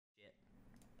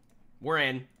We're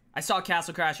in. I saw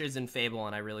Castle Crashers and Fable,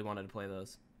 and I really wanted to play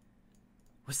those.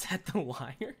 Was that the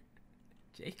liar?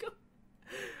 Jacob?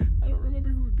 I don't remember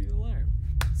who would be the liar.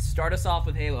 Start us off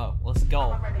with Halo. Let's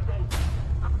go.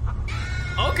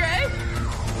 Okay.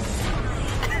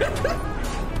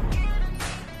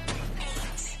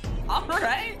 All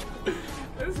right.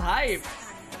 This is hype.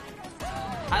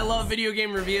 I love video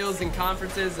game reveals and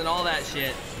conferences and all that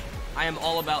shit. I am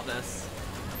all about this.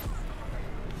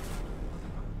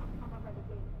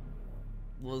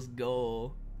 Let's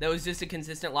go. That was just a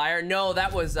consistent liar? No,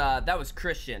 that was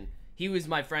Christian. He was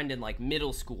my friend in like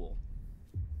middle school.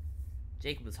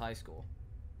 Jacob was high school.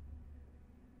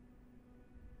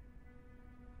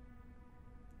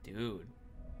 Dude.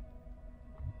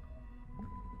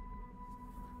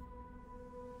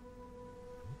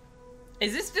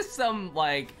 Is this just some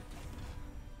like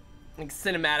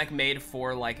cinematic made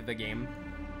for like the game?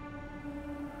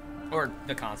 Or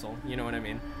the console, you know what I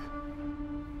mean?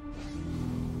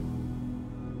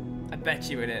 I bet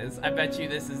you it is. I bet you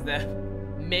this is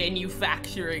them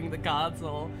manufacturing the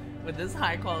console with this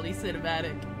high quality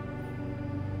cinematic.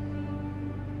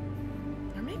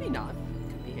 Or maybe not.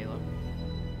 Could be Halo.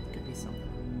 Could be something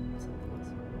else.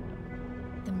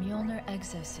 The Mjolnir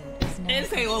exosuit is now.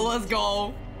 It's Halo, let's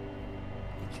go!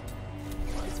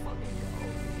 Let's fucking go.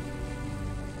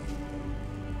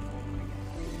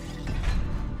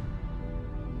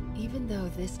 Even though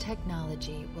this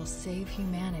technology will save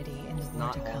humanity in the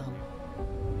war to come.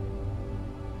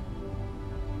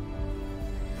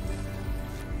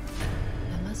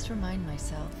 I must remind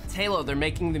myself. It's Halo, they're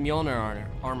making the Mjolnir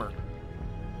armor.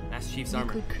 Master Chief's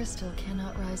armor. Liquid crystal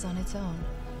cannot rise on its own.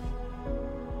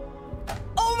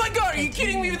 Oh my god, are you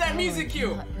kidding me with that music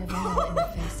cue? Prevail in the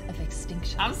face of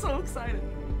extinction. I'm so excited.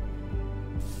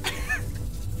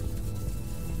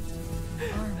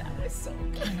 That is so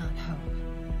good. Cannot hope.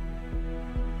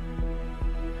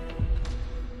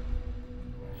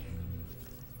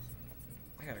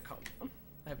 I gotta calm down.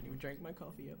 I haven't even drank my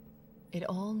coffee yet. It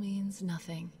all means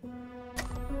nothing.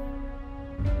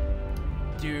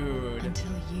 Dude.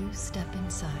 Until you step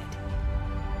inside.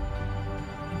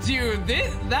 Dude,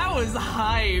 that was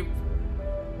hype.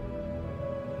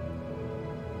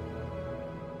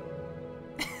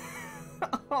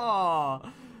 Oh.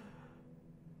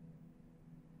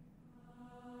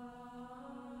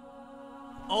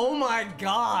 Oh my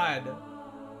god.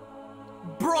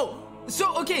 Bro,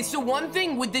 so okay, so one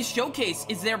thing with this showcase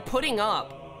is they're putting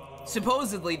up,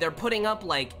 supposedly they're putting up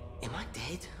like... Am I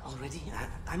dead already?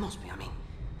 I must be, I mean,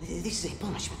 this is a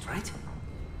punishment, right?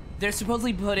 They're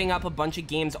supposedly putting up a bunch of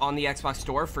games on the Xbox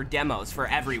store for demos for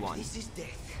everyone. This is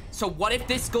death. So what if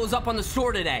this goes up on the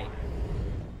store today?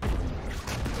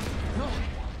 No.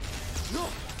 No.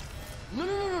 No, no,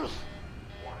 no, no.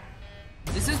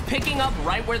 This is picking up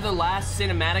right where the last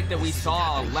cinematic that we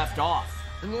saw left off.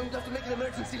 I'm going to have to make an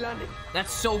emergency landing.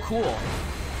 That's so cool.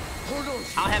 Hold on.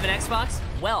 I'll have an Xbox?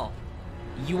 Well,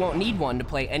 you won't need one to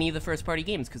play any of the first-party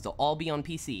games because they'll all be on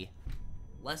PC.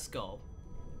 Let's go.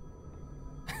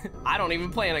 I don't even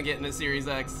plan on getting a Series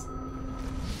X.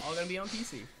 All gonna be on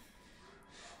PC.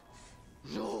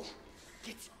 No.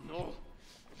 No.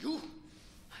 You.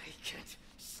 I can't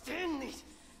stand it.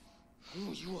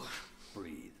 Who you are.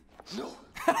 Breathe. No.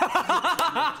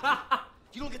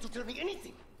 You don't get to tell me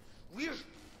anything. Weird.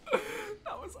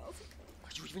 That was awesome.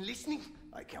 Are you even listening?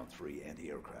 I count 3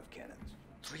 anti-aircraft cannons.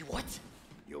 3 what?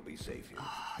 You'll be safe here.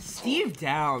 Steve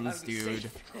Downs, dude.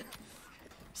 Safe?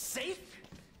 Safe?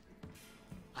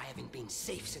 I haven't been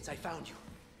safe since I found you.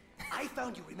 I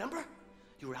found you, remember?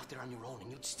 You were out there on your own,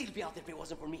 and you'd still be out there if it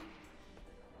wasn't for me.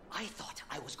 I thought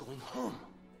I was going home.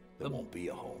 There won't be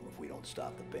a home if we don't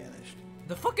stop the Banished.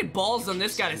 The fucking balls on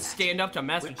this guy to stand up to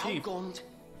Master We're Chief. outgunned,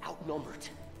 outnumbered.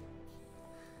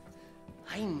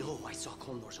 I know I saw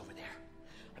condors over there.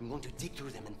 I'm going to dig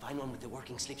through them and find one with the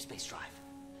working sleep space drive.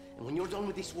 And when you're done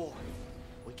with this war,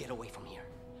 we'll get away from here.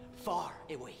 Far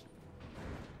away.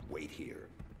 Wait here.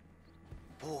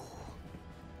 Oh.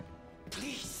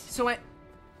 Please. So let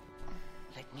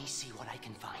me see what I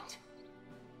can find.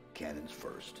 Cannons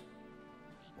first.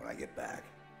 When I get back,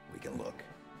 we can look.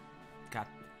 God.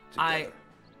 Together.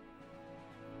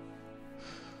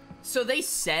 So they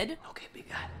said, okay, big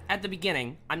guy, at the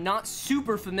beginning, I'm not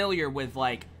super familiar with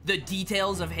like the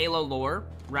details of Halo lore,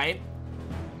 right?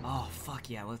 Oh fuck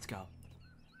yeah, let's go.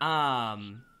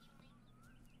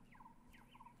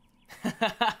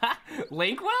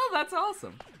 Linkwell? That's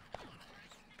awesome.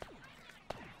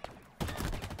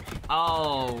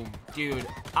 Oh, dude.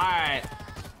 Alright.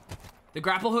 The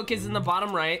grapple hook is in the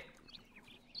bottom right.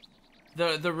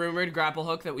 The rumored grapple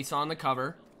hook that we saw on the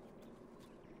cover.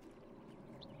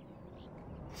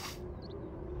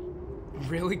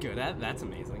 really good at? That's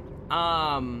amazing.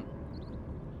 Oh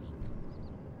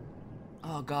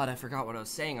god, I forgot what I was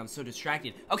saying. I'm so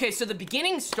distracted. Okay, so the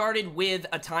beginning started with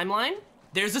a timeline.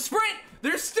 There's a sprint!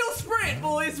 There's still sprint,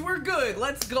 boys! We're good,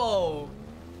 let's go!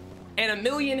 And a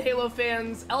million Halo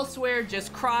fans elsewhere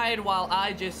just cried while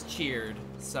I just cheered,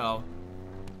 so.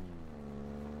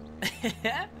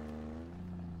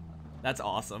 That's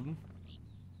awesome.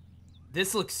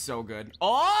 This looks so good.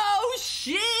 Oh,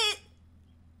 shit!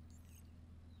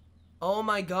 Oh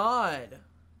my god.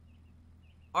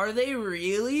 Are they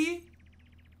really?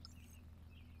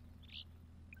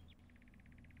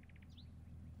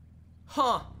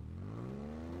 Huh.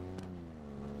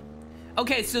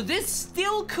 Okay, so this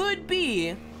still could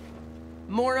be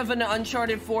more of an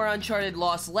Uncharted 4, Uncharted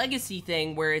Lost Legacy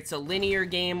thing where it's a linear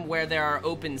game where there are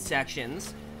open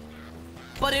sections.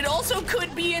 But it also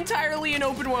could be entirely an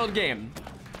open world game.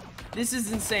 This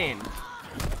is insane.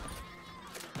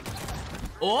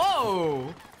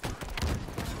 Oh!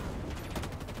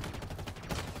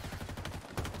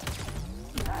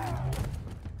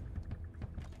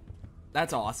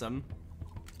 That's awesome.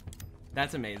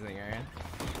 That's amazing, Aaron.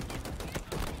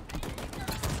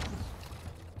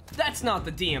 That's not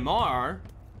the DMR.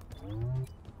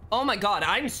 Oh my god,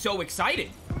 I'm so excited.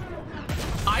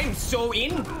 I'm so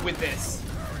in with this.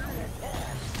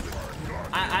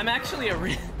 I'm actually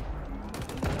a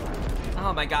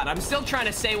oh my god, I'm still trying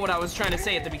to say what I was trying to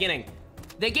say at the beginning.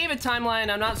 They gave a timeline.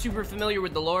 I'm not super familiar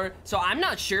with the lore, so I'm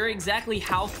not sure exactly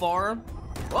how far.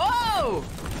 Whoa!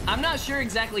 I'm not sure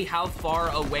exactly how far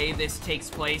away this takes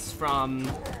place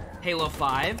from Halo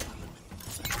 5.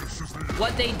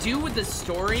 What they do with the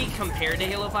story compared to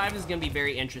Halo 5 is gonna be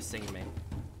very interesting to me.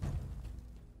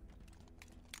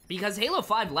 Because Halo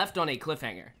 5 left on a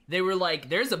cliffhanger. They were like,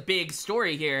 there's a big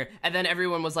story here, and then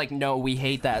everyone was like, no, we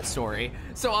hate that story.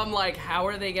 So I'm like, how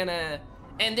are they gonna...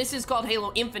 And this is called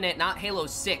Halo Infinite, not Halo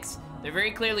 6. They're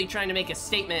very clearly trying to make a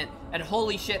statement, and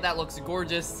holy shit, that looks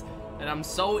gorgeous, and I'm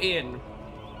so in.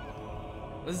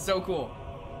 This is so cool.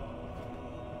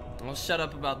 I'll shut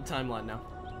up about the timeline now.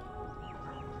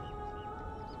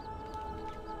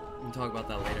 We can talk about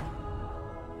that later.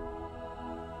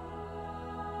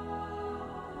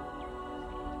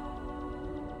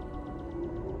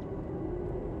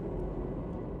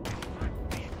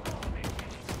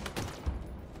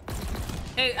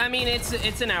 I mean,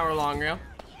 it's an hour long, real.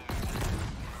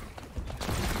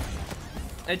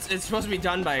 It's supposed to be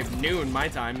done by noon my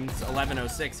time. It's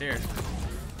 11:06 here.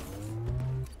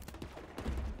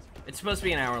 It's supposed to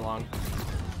be an hour long.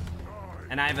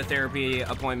 And I have a therapy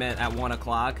appointment at 1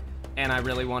 o'clock, and I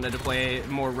really wanted to play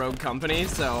more Rogue Company,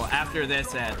 so after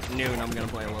this at noon, I'm gonna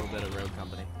play a little bit of Rogue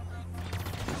Company.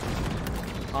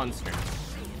 On stream.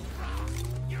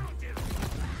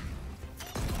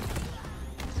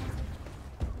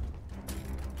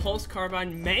 Pulse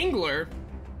Carbine Mangler?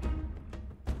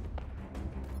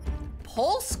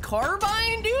 Pulse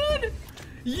Carbine, dude?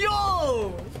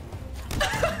 Yo!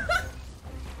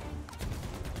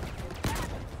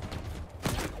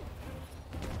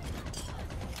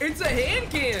 It's a hand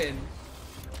cannon!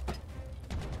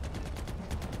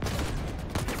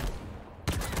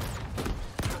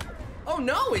 Oh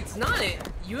no, it's not it.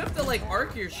 You have to like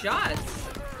arc your shots.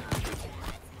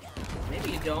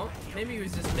 Maybe you don't. Maybe he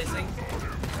was just missing.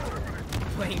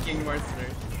 Playing King Mercenary.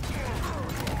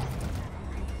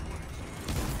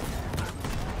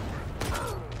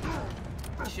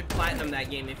 You should platinum that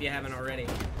game if you haven't already.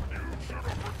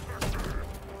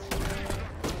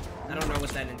 I don't know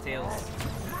what that entails.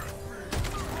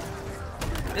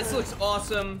 This looks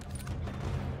awesome.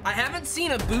 I haven't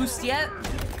seen a boost yet.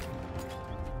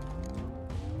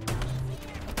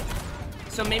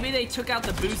 So maybe they took out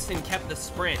the boost and kept the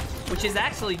sprint, which is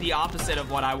actually the opposite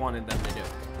of what I wanted them to do.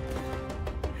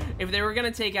 If they were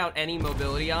gonna take out any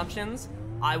mobility options,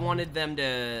 I wanted them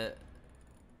to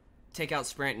take out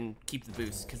sprint and keep the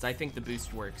boost, because I think the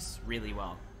boost works really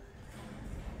well.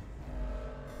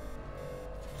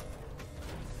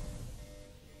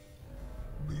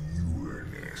 The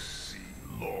UNSC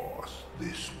lost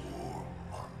this war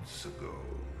months ago.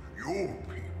 Your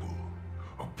people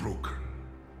are broken,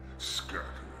 scattered,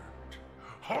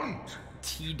 hunted.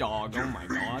 T-Dog, oh my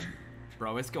god.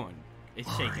 Bro, it's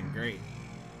shaking great.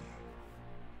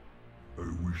 I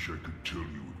wish I could tell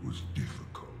you it was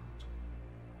difficult,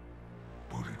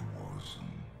 but it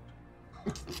wasn't.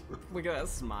 Look at that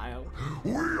smile.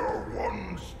 We are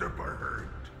one step ahead,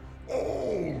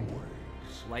 always.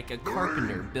 Like a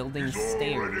carpenter building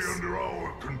stairs. Already under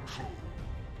our control.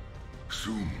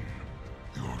 Soon,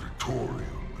 the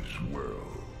auditorium as well.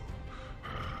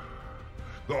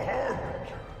 The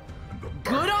Harbinger and the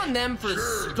Good on them for share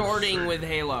the starting same. with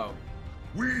Halo.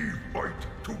 We fight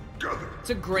together. It's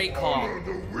a great to call. honor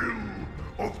the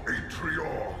will of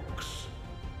Atriox.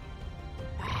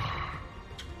 But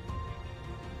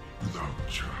without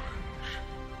challenge,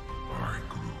 I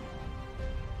grew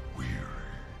weary,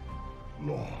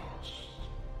 lost,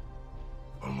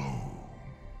 alone.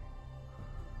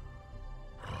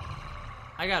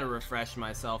 I gotta refresh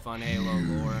myself on Halo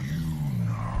lore. You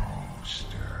now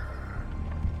stand.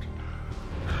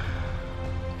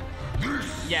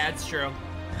 This Yeah, it's true.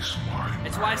 is my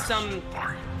It's why last some-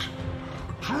 fight.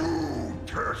 A true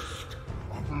test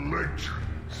of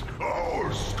legends.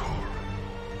 Our story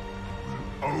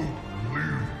will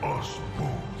outlive us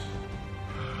both.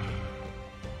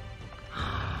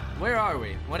 Where are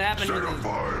we? What happened Set to a the...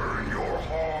 fire in your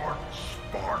heart,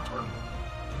 Spartan.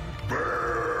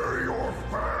 Bare your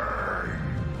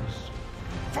fangs.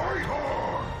 Fight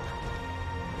hard.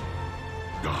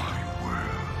 Die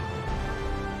well.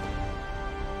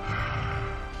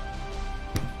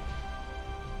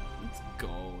 Let's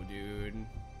go, dude.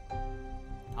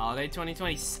 Holiday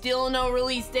 2020. Still no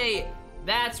release date.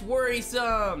 That's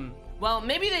worrisome. Well,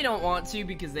 maybe they don't want to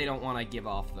because they don't want to give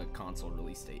off the console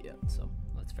release date yet. So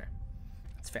that's fair.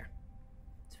 That's fair.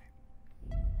 That's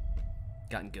fair.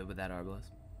 Gotten good with that, Arblos.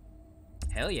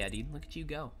 Hell yeah, dude. Look at you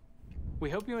go. We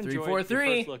hope you enjoyed 343.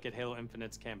 your first look at Halo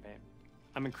Infinite's campaign.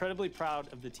 I'm incredibly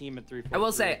proud of the team at 343. I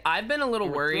will say, I've been a little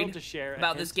And we're thrilled worried to share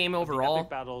about a this hint game of the overall epic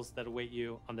battles that await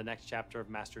you on the next chapter of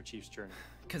Master Chief's journey.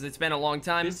 because it's been a long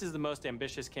time. This is the most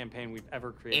ambitious campaign we've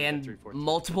ever created at And 343.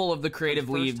 multiple of the creative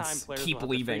For the first time, leads players keep will have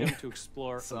the leaving. freedom to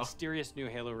explore So. a mysterious new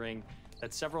Halo ring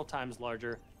that's several times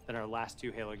larger than our last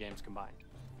two Halo games combined.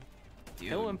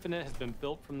 Halo Infinite has been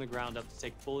built from the ground up to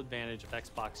take full advantage of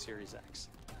Xbox Series X.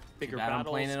 Bigger bad I'm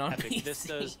battles, playing it on epic PC.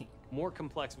 vistas, more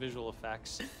complex visual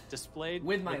effects, displayed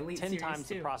With my Elite 10 Series times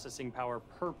the too. processing power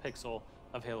per pixel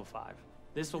of Halo 5.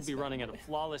 This will be running at a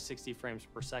flawless 60 frames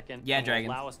per second Yeah, and will Dragons.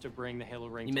 allow us to bring the Halo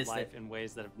ring You to missed life it. in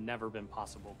ways that have never been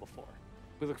possible before.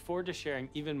 We look forward to sharing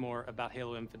even more about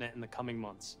Halo Infinite in the coming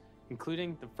months,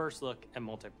 including the first look at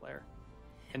multiplayer.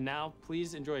 And now,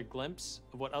 please enjoy a glimpse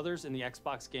of what others in the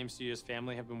Xbox Game Studios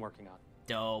family have been working on.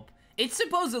 Dope. It's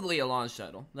supposedly a launch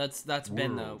title. That's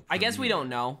been the... I guess we don't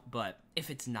know, but if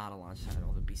it's not a launch title,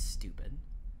 it'd be stupid.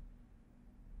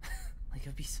 Like,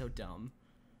 it'd be so dumb.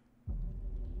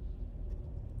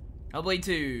 Hellblade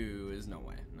 2 is no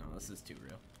way. No, this is too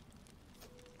real.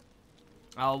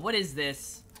 Oh, what is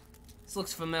this? This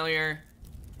looks familiar.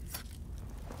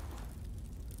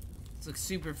 This looks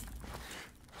super...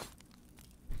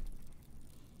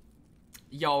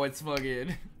 Yo, it's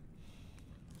fucking...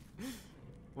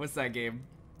 What's that game?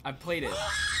 I played it.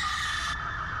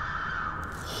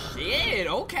 Shit,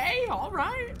 okay,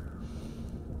 alright.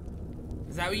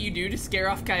 Is that what you do to scare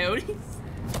off coyotes?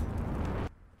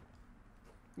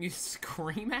 You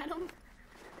scream at them?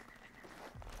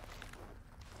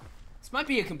 This might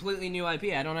be a completely new IP,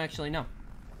 I don't actually know.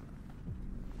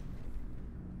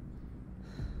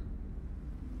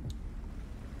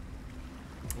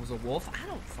 It was a wolf? I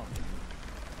don't fucking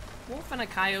know. Wolf and a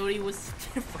coyote was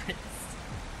different.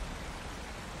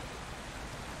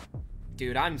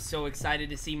 Dude, I'm so excited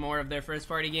to see more of their first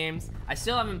party games. I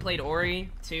still haven't played Ori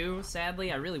 2,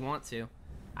 sadly. I really want to.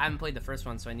 I haven't played the first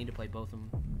one, so I need to play both of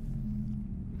them.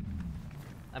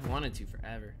 I've wanted to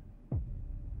forever.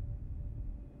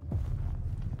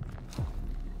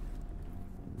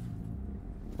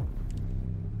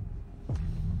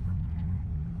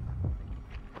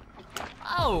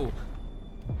 Oh!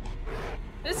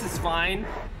 This is fine.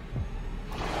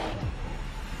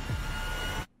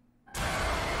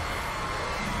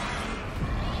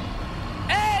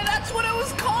 Hey, that's what I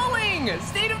was calling!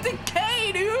 State of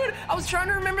Decay, dude! I was trying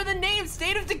to remember the name.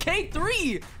 State of Decay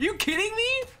 3! You kidding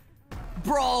me?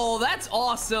 Bro, that's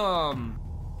awesome!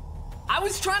 I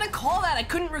was trying to call that. I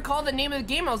couldn't recall the name of the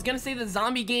game. I was gonna say the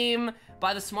zombie game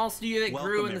by the small studio that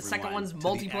grew, and the second one's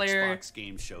multiplayer. Xbox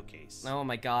Game Showcase. Oh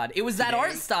my god, it was that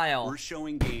art style. We're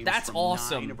showing games That's from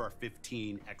awesome. 9 of our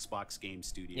 15 Xbox Game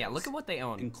Studios. Yeah, look at what they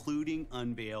own. Including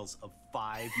unveils of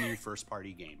 5 new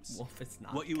first-party games. Wolf is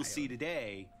not What you will coyote. see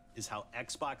today is how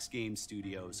Xbox Game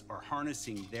Studios are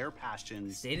harnessing their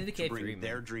passions State of Decay to bring 3, man.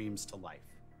 their dreams to life.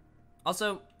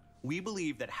 Also, We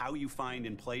believe that how you find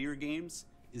and play your games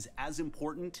is as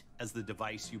important as the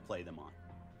device you play them on.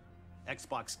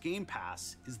 Xbox Game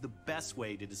Pass is the best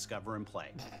way to discover and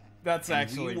play. that's And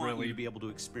actually we want you really to be able to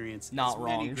experience not as many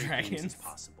wrong, great games Dragons. as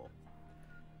possible.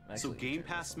 So actually Game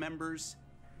Pass members,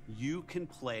 you can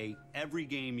play every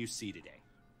game you see today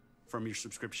from your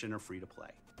subscription or free to play.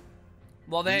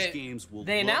 Well, These games will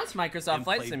they look announced Microsoft and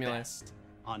Flight play Simulator. best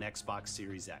on Xbox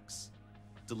Series X,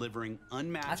 delivering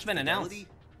unmatched That's been announced.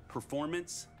 fidelity,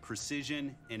 performance,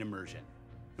 precision, and immersion.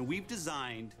 And we've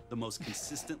designed the most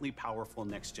consistently powerful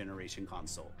next-generation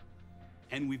console.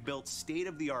 And we've built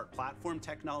state-of-the-art platform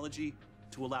technology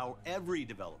to allow every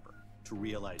developer to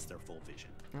realize their full vision.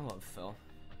 I love Phil.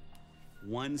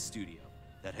 One studio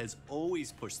that has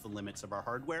always pushed the limits of our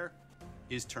hardware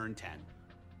is Turn 10.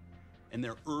 And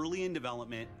they're early in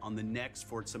development on the next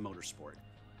Forza Motorsport.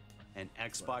 And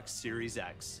Xbox Series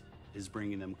X is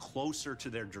bringing them closer to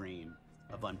their dream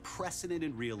of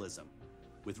unprecedented realism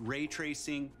with ray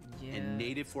tracing and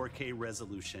native 4K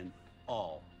resolution,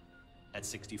 all at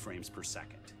 60 frames per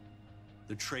second.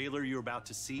 The trailer you're about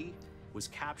to see was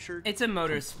captured. It's a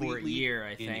motorsport year,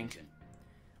 I think. Engine.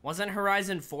 Wasn't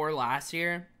Horizon 4 last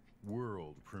year?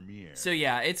 World premiere. So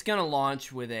yeah, it's gonna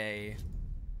launch with a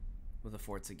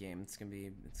Forza game. It's gonna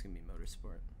be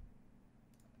motorsport.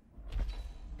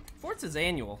 Forza's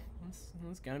annual.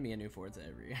 There's gonna be a new Forza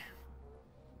every year.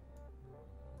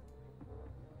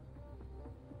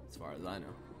 As far as I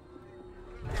know.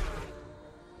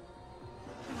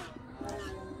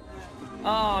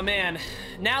 Oh man,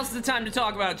 now's the time to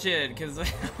talk about Chid, because I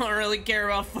don't really care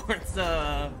about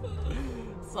Forza.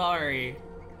 Sorry.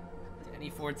 Any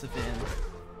Forza fan.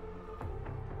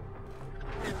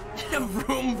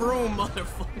 Vroom vroom,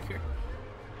 motherfucker.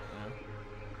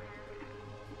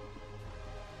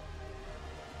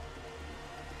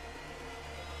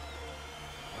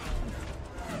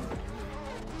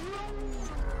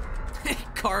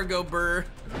 Cargo burr.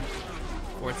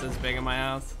 Forza's big in my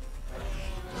house.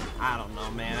 I don't know,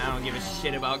 man. I don't give a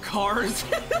shit about cars.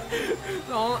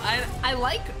 No, I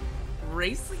like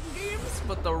racing games,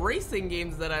 but the racing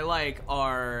games that I like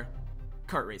are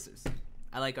kart racers.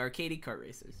 I like arcadey kart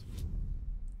racers.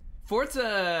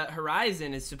 Forza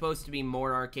Horizon is supposed to be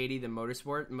more arcadey than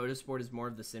Motorsport. Motorsport is more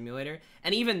of the simulator,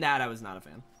 and even that I was not a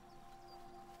fan.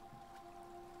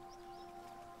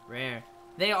 Rare.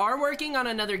 They are working on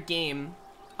another game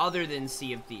other than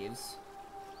Sea of Thieves.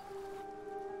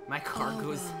 My car Our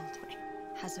goes. world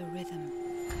has a rhythm.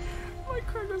 My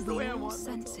car goes the We way I all want.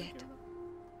 sense it,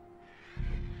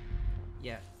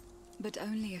 Yeah. but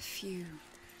only a few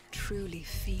truly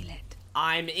feel it.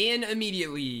 I'm in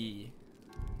immediately.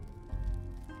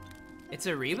 It's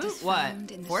a reboot? is What?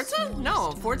 found in the Forza? No,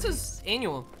 smallest Forza's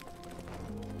annual.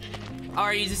 Oh,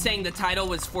 are you just saying the title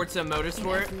was Forza In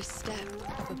Motorsport? every step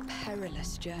of a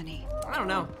perilous journey. I don't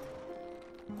know.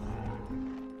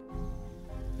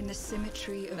 In the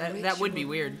symmetry of That would be ritual,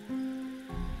 weird.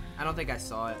 I don't think I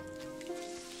saw it.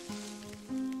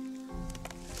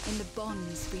 in the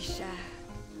bonds we share.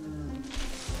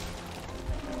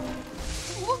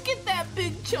 Look at that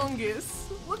big chungus.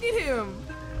 Look at him.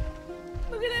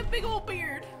 Look at that big old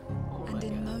beard. Oh my And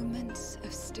in God. moments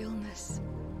of stillness,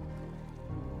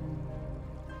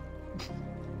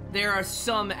 There are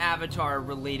some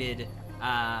Avatar-related,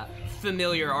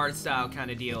 familiar art style kind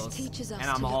of it deals, teaches us and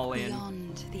I'm to all look in.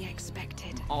 beyond the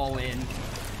expected. All in.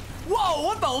 Whoa!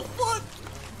 What the fuck?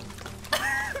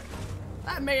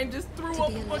 That man just threw To up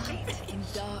be a a bunch of light things. in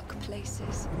dark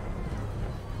places.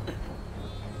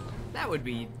 That would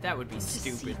be To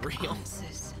stupid seek real.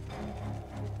 answers.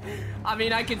 I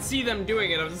mean, I could see them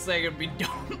doing it. I'm just saying it'd be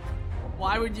dumb.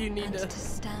 Why would you need And to? to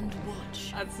stand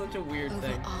watch That's such a weird over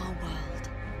thing. our world.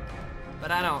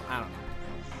 But I don't know.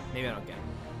 Maybe I don't get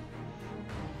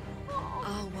it.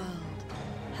 Our world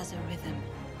has a rhythm.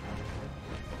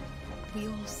 We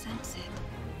all sense it.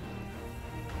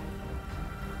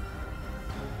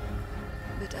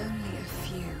 But only a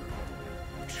few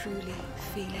truly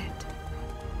feel it.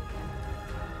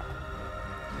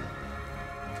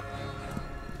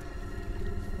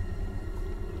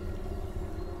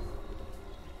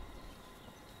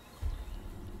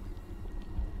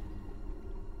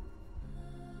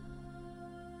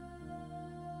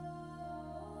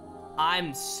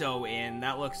 I'm so in.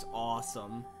 That looks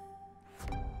awesome.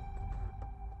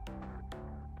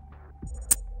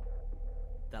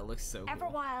 That looks so cool.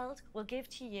 Everwild will give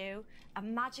to you a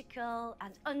magical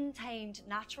and untamed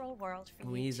natural world for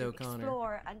Louise you to O'Connor.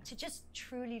 explore and to just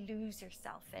truly lose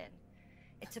yourself in.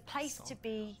 It's a place to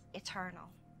be eternal.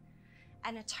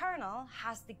 And Eternal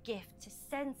has the gift to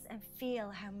sense and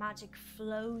feel how magic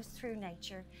flows through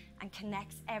nature and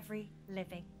connects every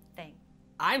living thing.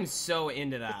 I'm so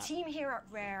into The that. team here at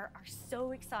Rare are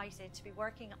so excited to be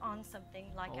working on something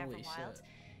like Holy Everwild. shit.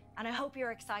 And I hope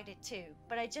you're excited too.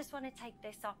 But I just want to take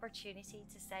this opportunity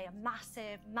to say a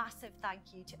massive, massive thank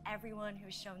you to everyone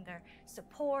who's shown their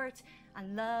support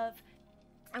and love,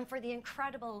 and for the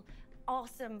incredible,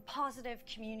 awesome, positive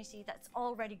community that's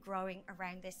already growing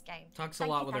around this game. Talks a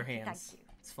Thank lot you, with her thank you, hands. thank you.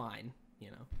 It's fine,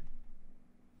 you know.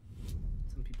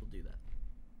 Some people do that.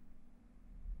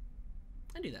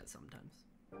 I do that sometimes.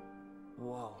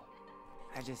 Whoa.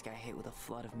 I just got hit with a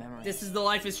flood of memories. This is the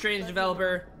Life is Strange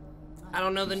developer. I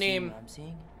don't know the You see name. what I'm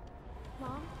seeing?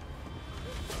 Mom?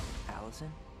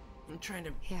 Allison? I'm trying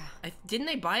to. Yeah. Didn't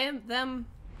they buy them?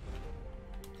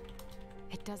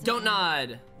 It doesn't Don't matter.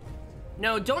 Nod.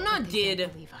 No, Don't Nod They did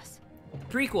don't believe us.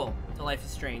 prequel to Life is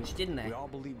Strange, didn't they? We all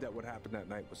believed that what happened that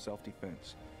night was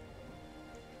self-defense.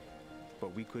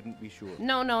 But we couldn't be sure.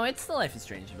 No, it's the Life is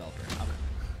Strange developer. Okay.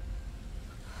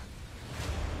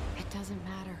 It doesn't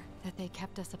matter that they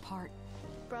kept us apart.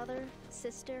 Brother,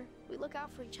 sister, we look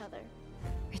out for each other.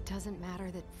 It doesn't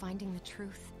matter that finding the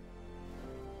truth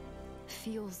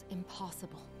feels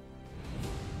impossible.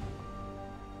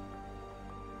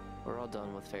 We're all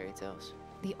done with fairy tales.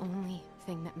 The only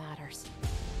thing that matters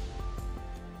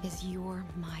is you're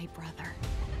my brother.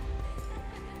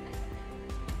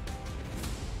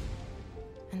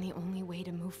 And the only way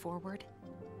to move forward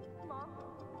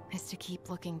is to keep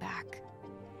looking back.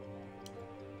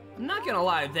 I'm not gonna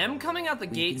lie, them coming out the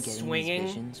We've gate been getting these swinging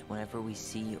visions whenever we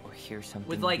see or hear something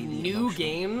with like really new emotional.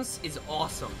 games is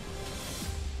awesome.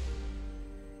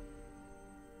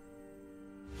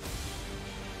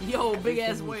 Yo, big ass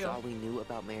Everything we whale. thought we knew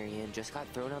about Marianne just got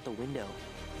thrown out the window.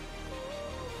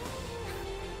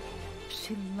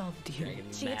 She loved you.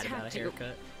 Dragon's She mad about a attacked you.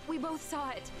 haircut. We both saw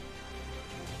it.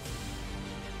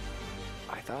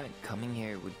 I thought coming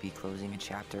here would be closing a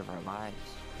chapter of our lives.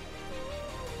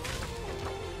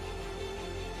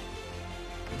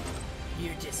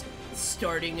 You're just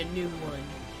starting a new one.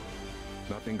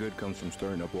 Nothing good comes from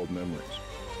stirring up old memories.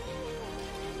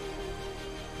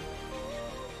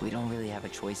 We don't really have a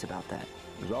choice about that.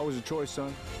 There's always a choice,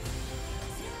 son.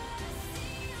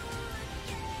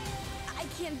 I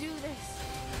can't do this.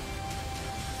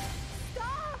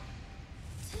 Stop!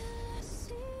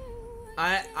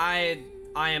 I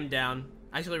am down.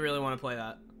 I actually really want to play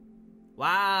that.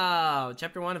 Wow,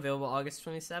 chapter 1 available August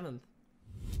 27th.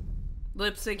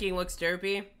 Lip syncing looks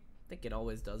derpy. I think it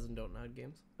always does in Don't Nod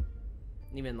games.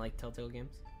 Even like Telltale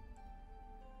games.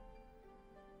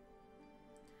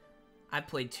 I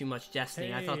played too much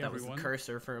Destiny. I thought that was the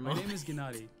cursor for a My moment. name is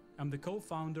Gennady. I'm the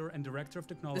co-founder and director of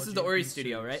technology. This is the at Ori Beast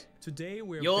studio, Studios. right? Today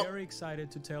we're Yup. very excited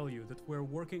to tell you that we're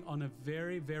working on a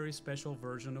very, very special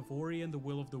version of Ori and the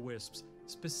Will of the Wisps,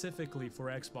 specifically for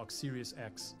Xbox Series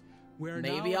X. We're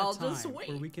Maybe now I'll at a time just wait.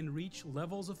 where we can reach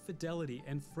levels of fidelity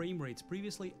and frame rates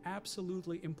previously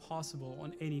absolutely impossible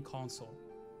on any console.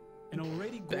 An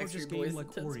already gorgeous Backstreet Boys game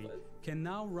like Ori intensified. can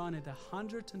now run at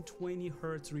 120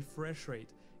 Hz refresh rate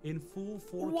in full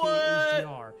 4K What?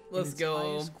 HDR Let's in its go.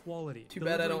 highest quality. Too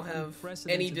bad I don't delivering have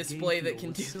unprecedented any game display that feel can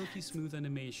with do silky smooth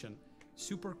animation,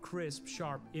 super crisp,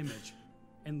 sharp image,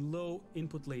 and low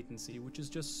input latency, which is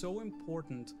just so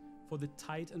important for the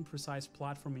tight and precise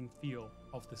platforming feel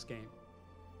of this game.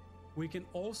 We can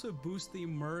also boost the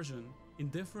immersion in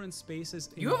different spaces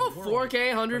in You have our a world 4K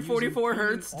by 144 using premium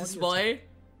hertz audio display? tech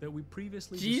that we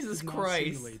previously just Jesus could not Christ.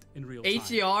 simulate in real time.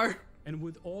 HDR? And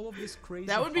with all of this crazy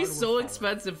That would be hardware so power,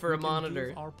 expensive for we a can monitor.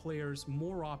 give our players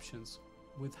more options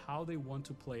with how they want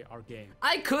to play our game.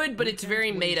 I could, but We it's can't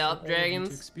very wait made for up, all of you to Dragons.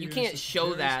 You experience can't this show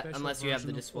very that special unless you have the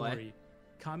version of display. Ori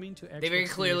coming to They very Xbox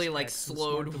clearly, Series like, X and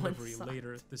slowed smart one delivery side.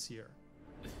 later this year.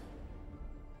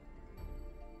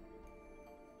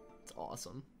 It's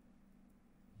awesome.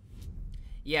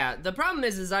 Yeah, the problem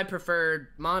is I prefer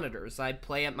monitors. I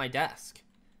play at my desk.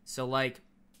 So, like,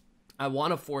 I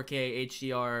want a 4K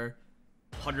HDR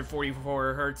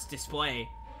 144 hertz display,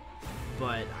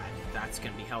 but that's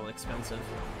gonna be hella expensive.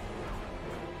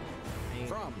 I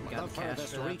From ain't the got cash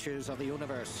furthest for that. reaches of the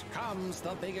universe comes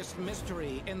the biggest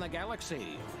mystery in the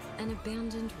galaxy. An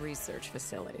abandoned research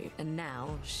facility, and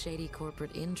now shady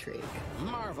corporate intrigue.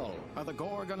 Marvel of the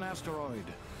Gorgon asteroid.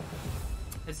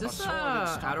 Is this A sordid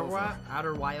stopover.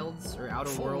 Outer Wilds or Outer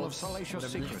Full Worlds? of salacious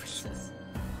whatever the secrets. difference is.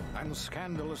 And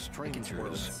scandalous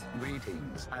strangers.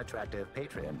 Greetings, attractive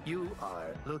patron. You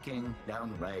are looking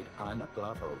downright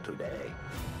unlawful today.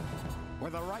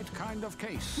 With the right kind of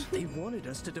case. They wanted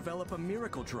us to develop a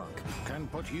miracle drug. Can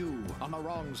put you on the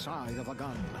wrong side of a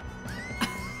gun.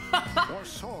 Or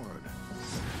sword.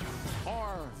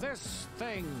 Or this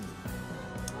thing.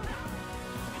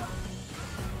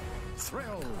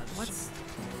 Thrills. What's...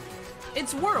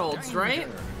 It's Worlds, right?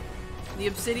 The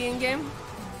Obsidian game?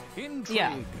 Intrigue.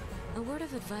 Yeah. A word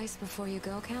of advice before you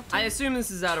go, Captain? I assume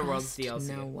this is Outer Worlds Trust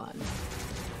DLC. no one.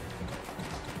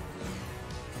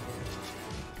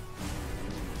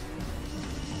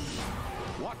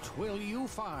 What will you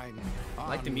find? I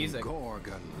like the on music.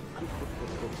 Gorgon.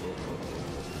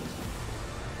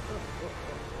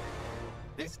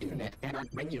 This unit cannot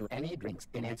bring you any drinks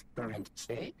in its current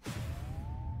state.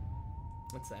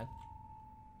 What's that?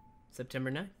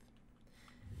 September 9th.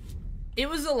 It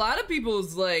was a lot of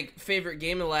people's like favorite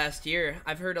game of last year.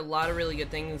 I've heard a lot of really good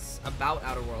things about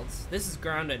Outer Worlds. This is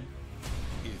Grounded.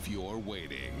 If you're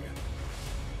waiting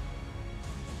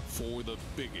for the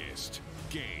biggest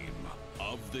game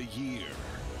of the year,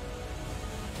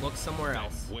 look somewhere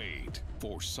else. Wait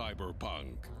for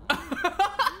Cyberpunk.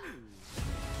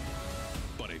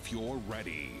 But if you're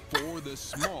ready for the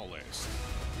smallest,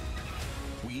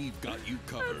 we've got you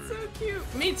covered. That's so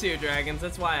cute. Me too, Dragons.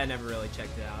 That's why I never really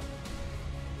checked it out.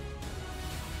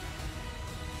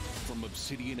 From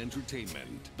Obsidian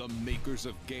Entertainment, the makers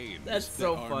of games That's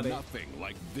so that are funny. nothing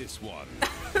like this one.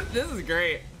 This is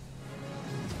great.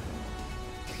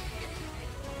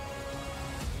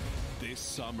 This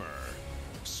summer,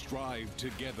 strive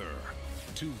together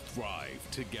to thrive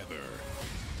together.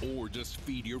 Or just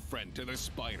feed your friend to the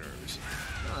spiders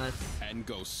and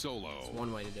go solo. That's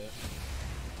one way to do it.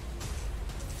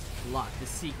 Lock the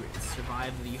secrets,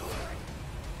 survive the horde.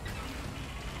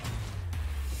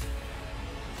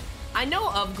 I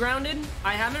know of Grounded.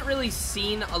 I haven't really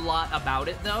seen a lot about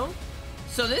it though.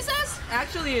 So this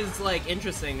actually is like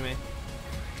interesting to me.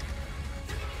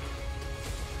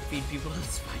 Feed people to the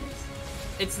spiders.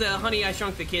 It's the Honey, I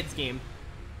Shrunk the Kids game.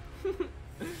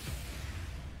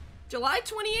 July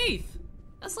 28th.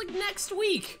 That's like next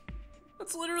week.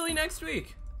 That's literally next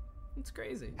week. It's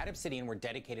crazy. At Obsidian, we're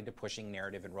dedicated to pushing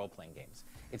narrative and role-playing games.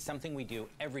 It's something we do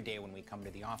every day when we come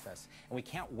to the office, and we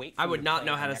can't wait for I would you not play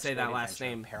know our how to next say that great last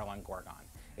adventure, name. Peril on Gorgon.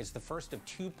 It's the first of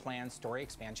 2 planned story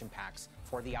expansion packs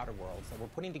for the Outer Worlds that we're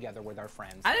putting together with our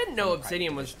friends. I didn't know from the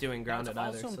Obsidian Private was Division. doing Grounded Now,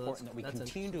 either. it's also So important that we that's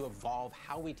continue to evolve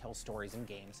how we tell stories in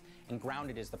games, and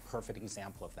Grounded is the perfect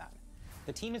example of that.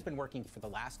 The team has been working for the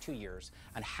last 2 years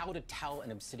on how to tell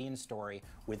an Obsidian story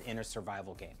within a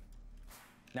survival game.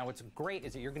 Now, what's great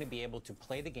is that you're going to be able to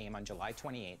play the game on July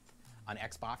 28th on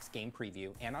Xbox Game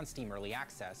Preview and on Steam Early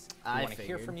Access. We want to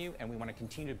hear from you, and we want to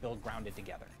continue to build Grounded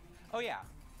together. Oh yeah,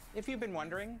 if you've been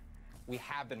wondering, we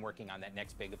have been working on that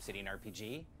next big Obsidian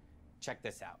RPG. Check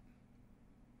this out.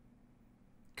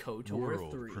 KOTOR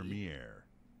World 3. premiere.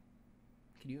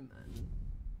 Can you imagine?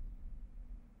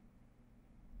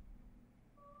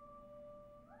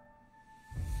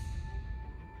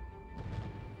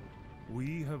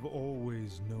 We have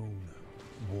always known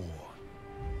war.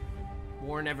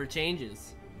 War never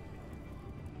changes.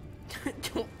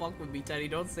 Don't fuck with me, Teddy.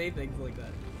 Don't say things like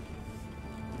that.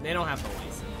 They don't have the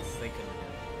license. They couldn't do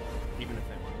it, even if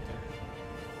they wanted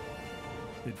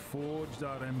to. It forged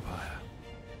our empire.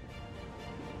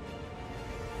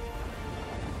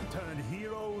 Turned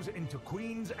heroes into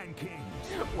queens and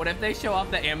kings. What if they show off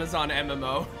the Amazon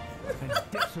MMO? And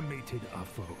decimated our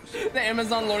foes. The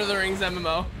Amazon Lord of the Rings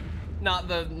MMO.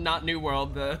 Not New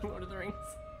World, the Lord of the Rings.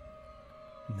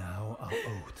 Now our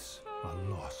oaths are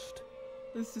lost.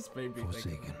 This just made me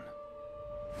forsaken. think.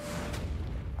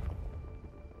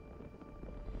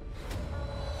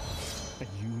 And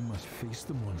you must face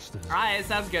the monsters. Alright,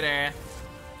 sounds good, Area.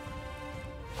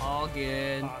 All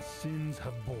good. Our sins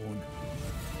have borne.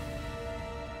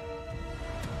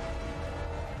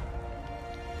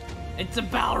 It's a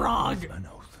Balrog! An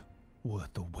oath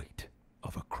worth the weight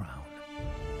of a crown.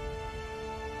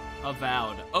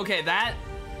 Avowed. Okay, that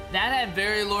had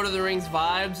very Lord of the Rings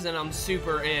vibes, and I'm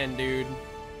super in, dude.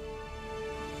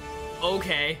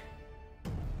 Okay.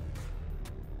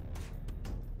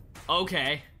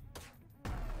 Okay.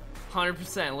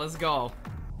 100%, let's go.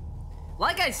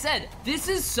 Like I said, this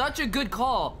is such a good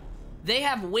call. They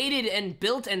have waited and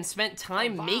built and spent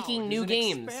time making new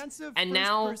games. And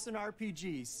now,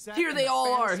 here they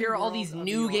all are. Here are all these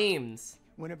new games.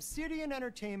 When Obsidian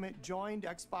Entertainment joined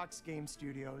Xbox Game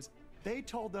Studios, they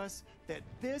told us that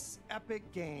this epic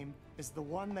game is the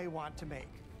one they want to make.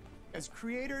 As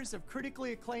creators of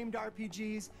critically acclaimed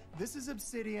RPGs, this is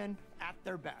Obsidian at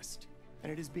their best.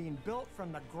 And it is being built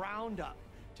from the ground up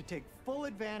to take full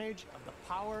advantage of the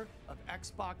power of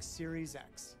Xbox Series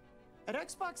X. At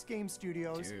Xbox Game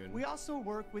Studios, we also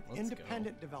work with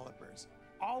independent developers,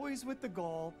 always with the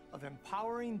goal of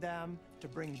empowering them to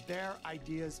bring their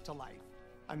ideas to life.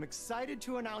 I'm excited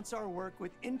to announce our work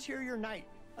with Interior Night,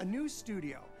 a new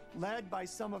studio led by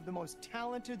some of the most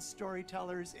talented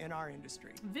storytellers in our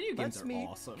industry. Video games Let's are meet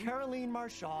awesome. Caroline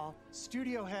Marshall,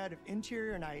 studio head of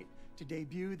Interior Night, to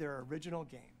debut their original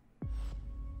game.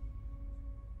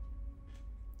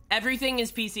 Everything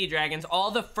is PC, Dragons.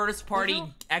 All the first-party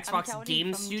Xbox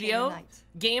Game Studio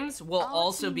games will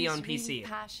also be on PC.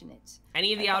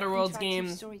 Any of the Outer Worlds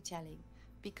games, storytelling,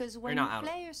 because or when not you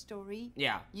play a story,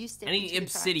 yeah, you step any into the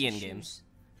Obsidian character's games. shoes.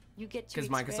 You get to 'Cause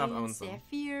Microsoft experience owns them. their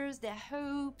fears, their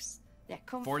hopes, their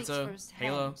conflicts Forza, firsthand.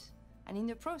 Halo. And in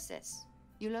the process,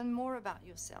 you learn more about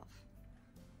yourself.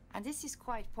 And this is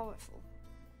quite powerful.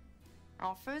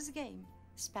 Our first game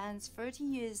spans 30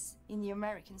 years in the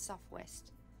American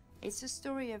Southwest. It's a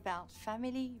story about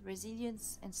family,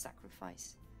 resilience, and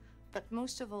sacrifice. But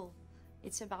most of all,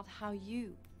 it's about how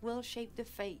you will shape the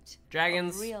fate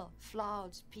Dragons. of real,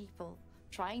 flawed people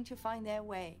trying to find their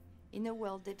way in a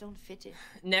world that don't fit it.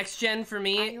 Next gen for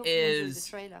me I hope you enjoyed is the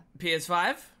trailer.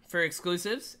 PS5 for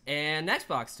exclusives and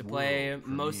Xbox to play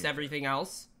most everything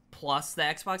else, plus the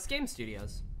Xbox Game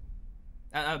Studios.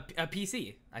 A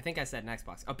PC. I think I said an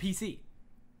Xbox. A PC.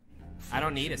 I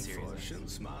don't need a Series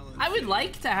X. I would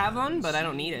like to have one, but I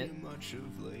don't need it.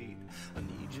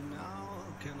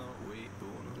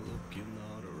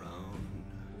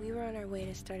 We were on our way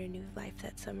to start a new life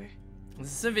that summer.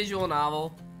 This is a visual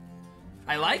novel.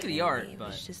 I like the art, It but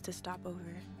was just a stopover.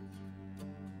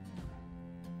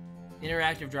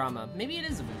 interactive drama. Maybe it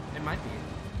is a movie. It might be.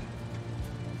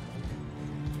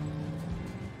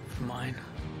 For mine,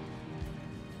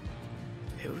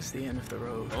 it was the end of the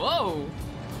road. Whoa!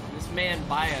 This man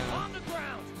bio. On the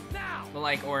ground, now! But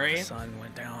like Ori. The sun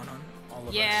went down on all of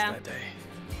us Yeah. that day.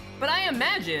 But I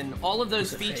imagine all of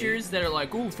those Was it features that are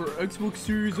like, oh, for Xbox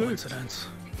Series Coincidence?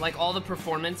 X. Like all the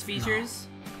performance features,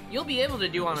 you'll be able to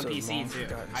do on a It was PC too,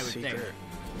 long-forgotten I would think. secret,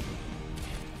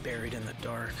 buried in the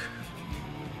dark.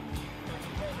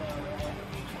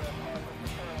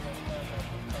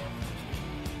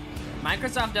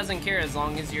 Microsoft doesn't care as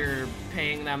long as you're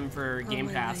paying them for Game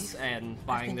my Pass life, and I've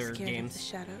buying been their scared of games. the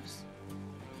shadows.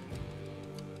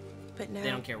 But now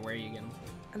They don't care where you get them.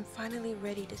 I'm finally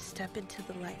ready to step into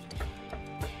the light.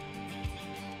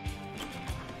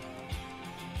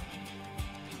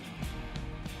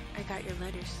 I got your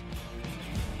letters.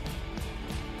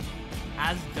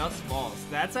 As Dust Falls.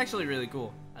 That's actually really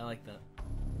cool. I like that.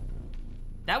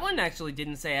 That one actually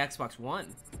didn't say Xbox One.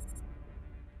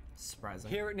 Surprising.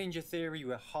 Here at Ninja Theory,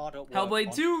 we're hard at work Hellblade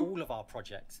on 2. all of our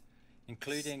projects,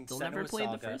 including Still never Senua's played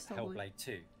the Saga first Hellblade. Hellblade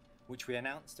 2, which we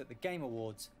announced at the Game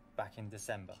Awards back in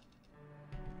December.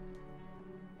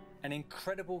 An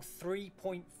incredible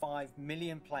 3.5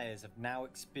 million players have now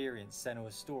experienced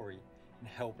Senua's story in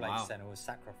Hellblade: Wow. Senua's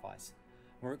Sacrifice.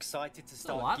 We're excited to a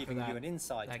start lot for giving you that- an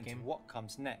insight that into game. what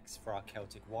comes next for our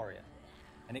Celtic Warrior.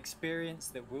 An experience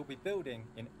that we'll be building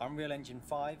in Unreal Engine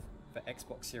 5 for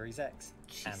Xbox Series X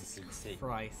and PC.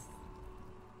 Christ.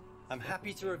 I'm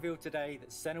happy to reveal today that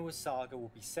Senua's Saga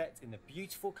will be set in the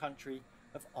beautiful country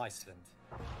of Iceland.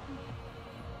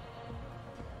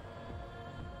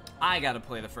 I gotta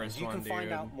play the first You one, can dude.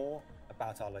 find out more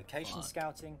about our location Fuck.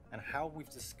 scouting and how we've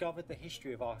discovered the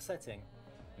history of our setting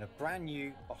in a brand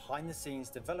new behind-the-scenes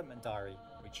development diary,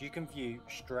 which you can view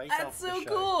straight That's after so the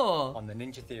show cool. on the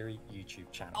Ninja Theory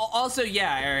YouTube channel. Also,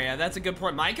 yeah, Aria, that's a good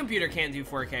point. My computer can't do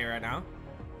 4K right now.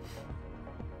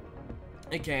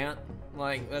 It can't.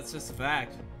 Like, that's just a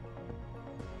fact.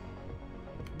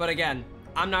 But again,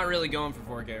 I'm not really going for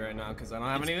 4K right now because I don't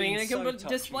have It's anything been that can so touching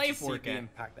display to see 4K. the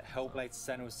impact that Hellblade: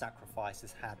 Senua's Sacrifice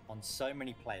has had on so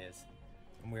many players,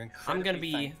 and we're I'm incredibly gonna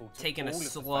be thankful to taking a all of the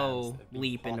slow fans that have been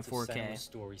leap part into of 4K. Senua's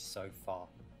story so far,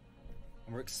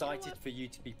 and we're excited for you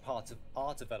to be part of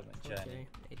our development journey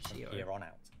from HDR. here on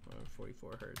out.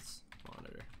 44 hertz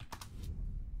monitor.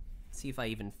 See if I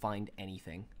even find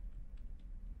anything.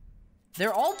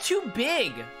 They're all too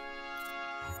big.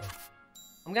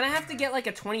 I'm gonna have to get like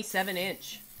a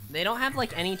 27-inch. They don't have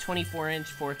like any 24-inch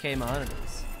 4K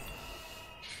monitors.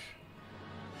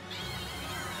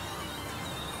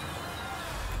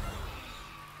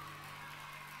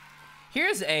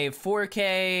 Here's a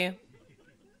 4K.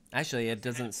 Actually, it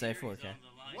doesn't say 4K.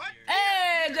 What?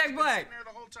 Hey, Jack Black. There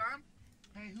the whole time?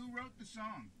 Hey, who wrote the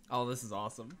song? Oh, this is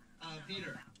awesome.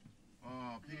 Peter.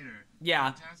 Oh, Peter.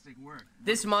 Yeah. Fantastic work.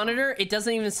 This monitor, it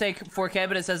doesn't even say 4K,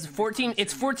 but it says 14.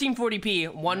 It's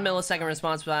 1440p, 1 millisecond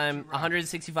response time,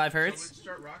 165 hertz,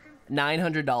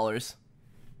 $900,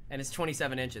 and it's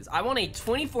 27 inches. I want a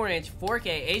 24-inch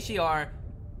 4K HDR,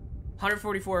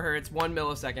 144 hertz, 1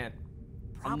 millisecond.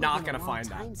 I'm not gonna find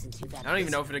that. I don't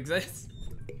even know if it exists.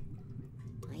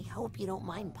 I hope you don't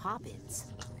mind pop-ins.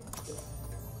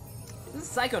 This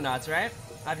is Psychonauts, right?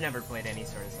 I've never played any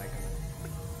sort of Psychonauts.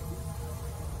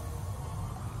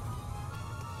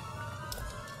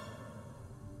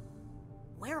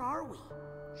 Where are we?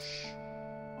 Shh.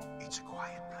 It's a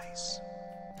quiet place.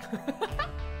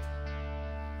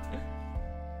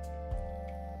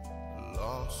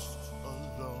 Lost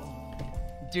alone.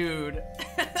 Dude.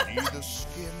 Neither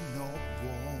skin nor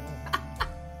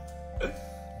bone.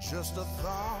 Just a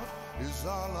thought is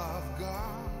all I've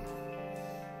got.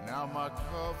 Now my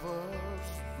cover's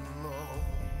blown.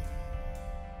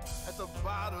 At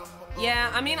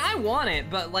Yeah, I mean, I want it,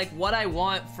 but like what I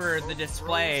want for the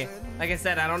display, like I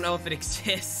said, I don't know if it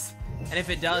exists. And if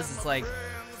it does, it's like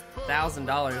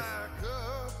 $1,000.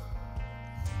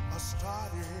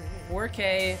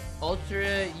 4K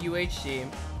Ultra UHD.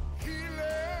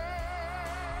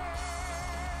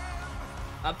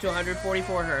 Up to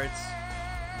 144 hertz.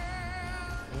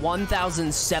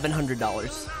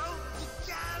 $1,700.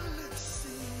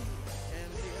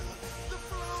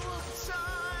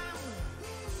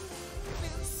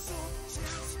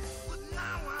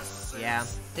 Yeah,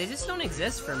 they just don't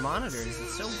exist for monitors.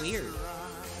 It's so weird.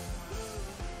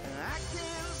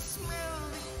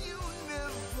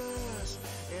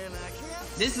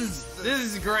 This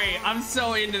is great. I'm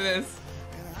so into this.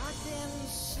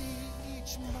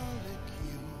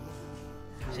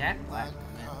 Jack Black,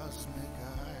 man.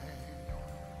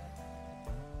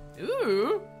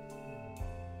 Ooh.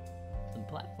 Some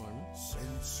platforms.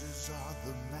 Senses are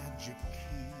the magic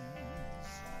keys.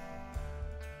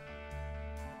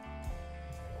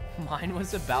 Mine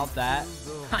was about that.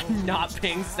 I'm not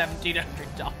paying $1,700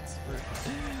 for it.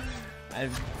 I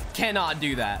cannot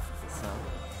do that. So.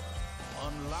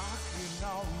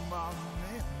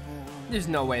 There's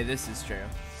no way this is true.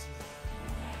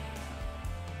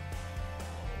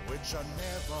 Which I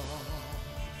never.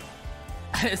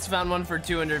 I just found one for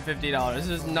 $250.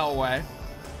 There's no way.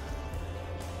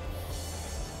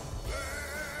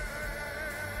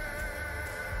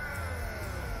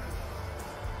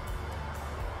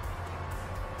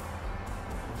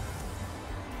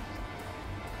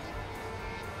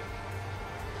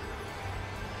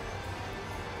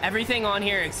 Everything on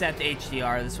here except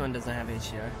HDR. This one doesn't have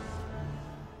HDR.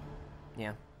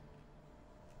 Yeah.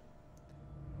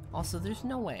 Also, there's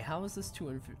no way. How is this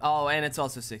 250? Oh, and it's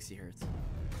also 60 hertz.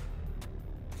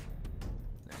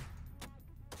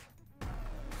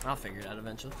 I'll figure it out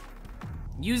eventually.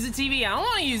 Use the TV. I don't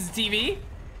want to use the TV.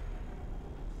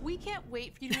 We can't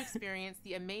wait for you to experience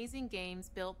the amazing games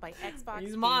built by Xbox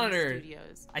These Game monitors.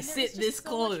 Studios. I And there sit is just this so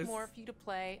close. much more for you to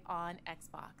play on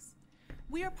Xbox.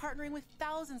 We are partnering with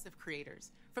thousands of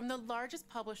creators, from the largest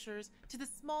publishers to the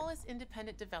smallest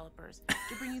independent developers,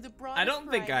 to bring you the broadest I don't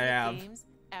think I variety of have. games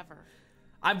ever.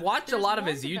 I've watched There's a lot of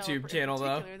one his YouTube developer channel in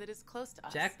though. particular that is close to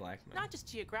us, Jack Black, man. not just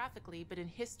geographically, but in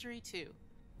history too.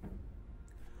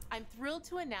 I'm thrilled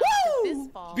to announce that this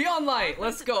fall, Beyond Light, our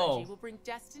let's friends at go. Bungie will bring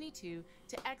Destiny 2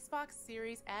 to Xbox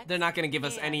Series X. They're not gonna give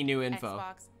us and any new info.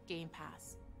 Xbox Game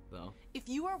Pass. Though. If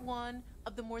you are one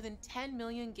of the more than 10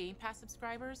 million Game Pass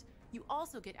subscribers, you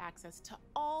also get access to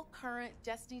all current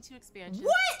Destiny 2 expansions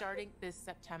starting this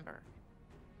September.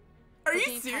 Are For you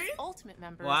Game Pass serious? Ultimate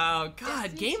members, Wow, God,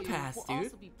 Destiny Game 2 Pass, will dude.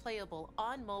 also be playable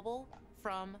on mobile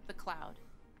from the cloud.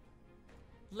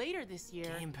 Later this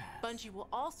year, Game Pass. Bungie will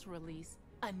also release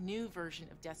a new version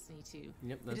of Destiny 2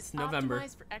 Yep, that that's is November.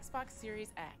 optimized for Xbox Series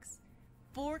X.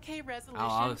 4K resolution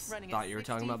I running thought at you were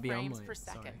 60 talking about Beyond frames Light. per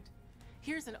second. Sorry.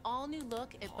 Here's an all-new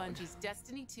look at Bungie's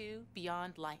Destiny 2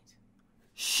 Beyond Light.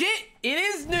 Shit! It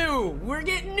is new! We're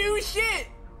getting new shit!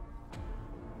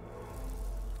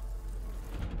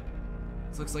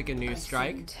 This looks like a new I've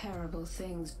strike. seen terrible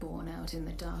things born out in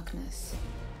the darkness.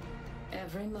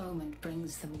 Every moment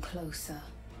brings them closer.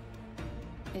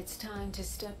 It's time to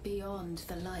step beyond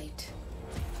the light.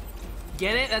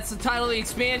 Get it? That's the title of the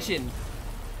expansion.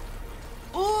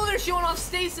 Ooh, they're showing off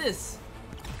stasis!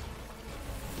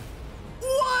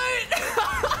 What?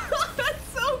 That's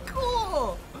so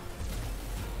cool!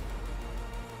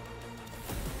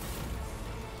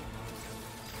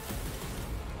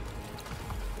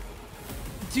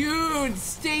 Dude,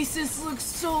 stasis looks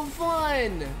so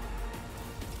fun!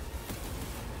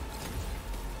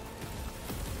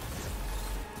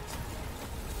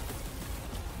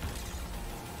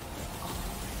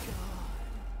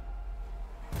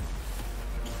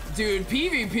 Dude,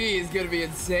 PvP is gonna be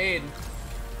insane.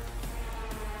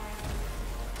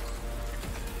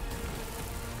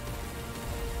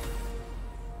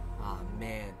 Oh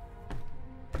man.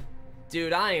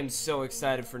 Dude, I am so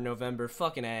excited for November.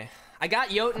 Fucking A. I got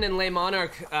Jotun and Lay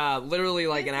Monarch literally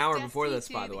like an hour before this,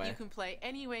 by the way. You can play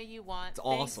any way you want. It's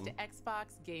awesome. Thanks to Xbox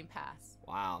Game Pass.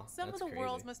 Wow. Some of that's the crazy.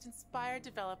 world's most inspired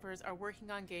developers are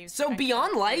working on games. So for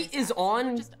Beyond Xbox Light Series is X, and we're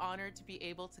on just honored to be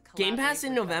able to Game Pass collaborate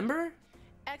in with them. November?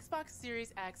 Xbox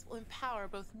Series X will empower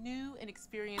both new and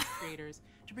experienced creators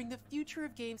to bring the future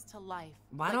of games to life.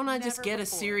 Why like don't I just never get a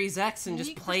before. Series X and just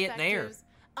Unique play it there? perspectives,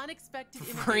 unexpected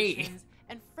For free. innovations,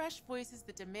 and fresh voices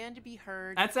that demand to be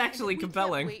heard. That's and actually that we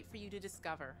compelling. Can't wait for you to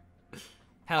discover.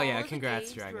 Hell yeah, All of congrats,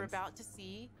 the games you're Dragons. about to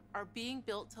see are being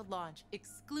built to launch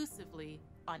exclusively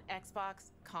on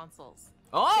Xbox consoles.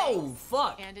 Oh, Thanks,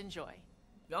 fuck. And enjoy.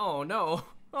 Oh no.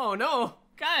 Oh no.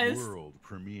 Guys. World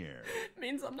premiere.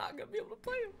 Means I'm not gonna be able to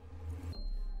play him.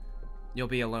 You'll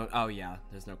be alone. Oh yeah,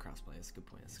 there's no crossplay. That's a good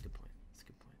point. That's a good point. That's a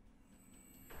good point.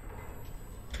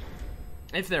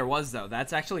 If there was though,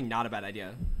 that's actually not a bad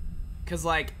idea. Cause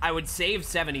like I would save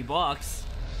 $70.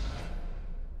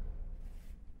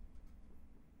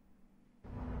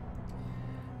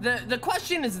 The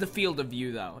question is the field of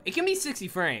view though. It can be 60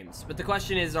 frames, but the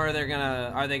question is, are they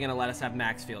gonna let us have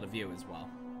max field of view as well?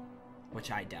 Which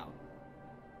I doubt.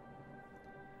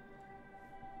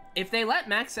 If they let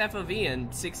max FOV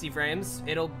in 60 frames,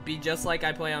 it'll be just like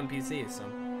I play on PC, so.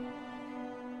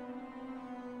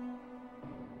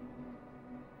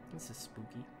 This is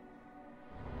spooky.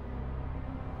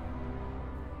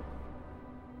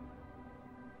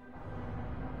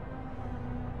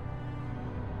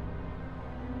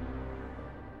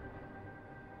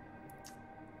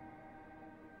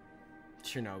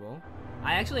 Chernobyl.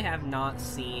 I actually have not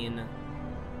seen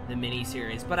the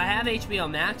miniseries, but I have HBO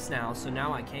Max now, so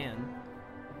now I can.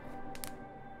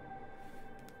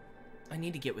 I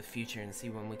need to get with Future and see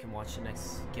when we can watch the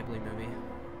next Ghibli movie.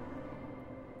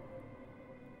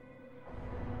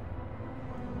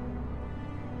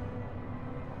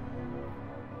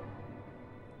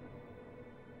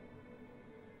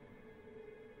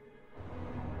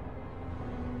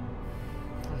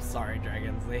 I'm sorry,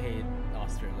 Dragons. They hate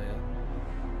Australia.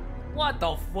 What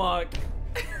the fuck?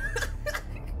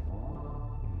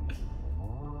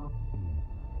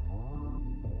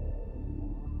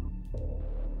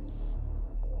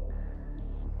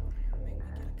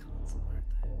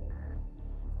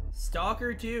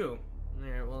 Stalker 2.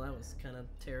 Alright, well that was kind of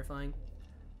terrifying.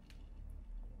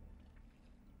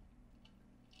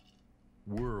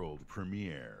 World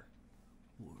premiere.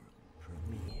 World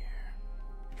premiere.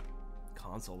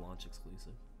 Console launch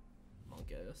exclusive. I'll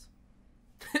guess.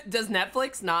 Does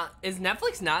Netflix not... Is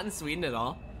Netflix not in Sweden at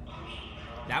all?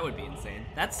 That would be insane.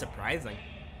 That's surprising.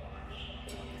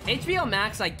 HBO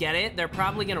Max, I get it. They're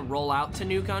probably gonna roll out to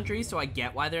new countries, so I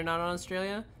get why they're not on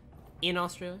Australia. In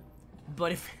Australia.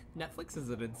 But if Netflix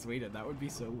isn't in Sweden, that would be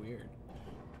so weird.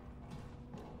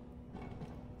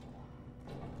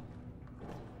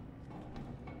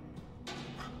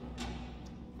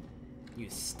 You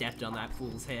stepped on that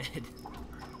fool's head.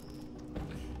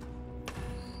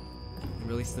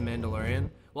 Release The Mandalorian?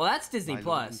 Well, that's Disney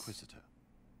Plus.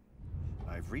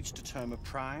 I've reached a term of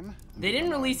prime. They didn't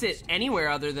release it anywhere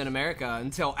other than America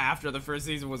until after the first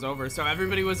season was over, so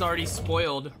everybody was already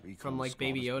spoiled from like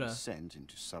Baby Yoda. Sent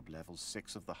into sub-level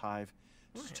 6 of the Hive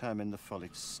to determine the full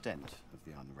extent of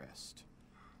the unrest.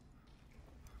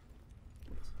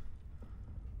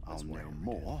 I'll know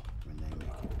more when they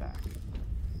make it back.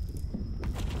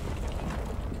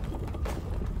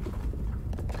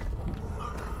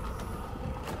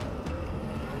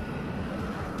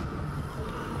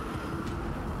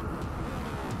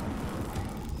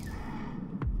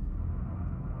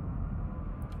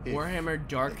 Warhammer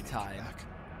Dark Tide.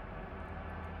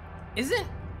 Isn't...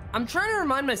 I'm trying to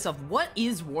remind myself, what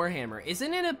is Warhammer?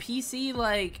 Isn't it a PC,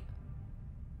 like...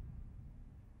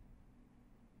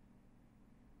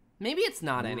 Maybe it's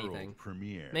not anything.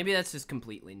 Premiere. Maybe that's just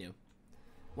completely new.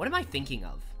 What am I thinking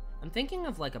of? I'm thinking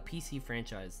of, like, a PC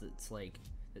franchise that's, like...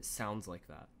 that sounds like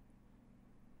that.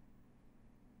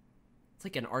 It's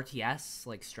like an RTS,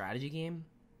 like, strategy game.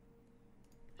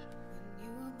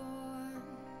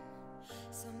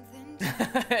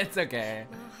 It's okay.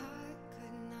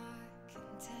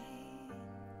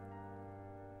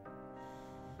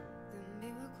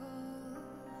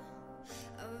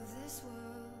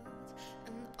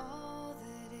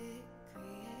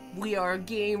 We are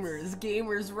gamers.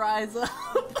 Gamers rise up.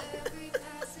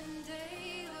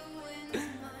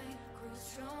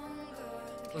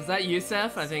 Was that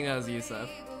Yusef? I think that was Yusef.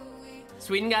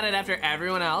 Sweden got it after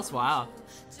everyone else? Wow.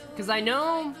 Because I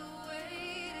know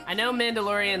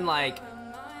Mandalorian, like,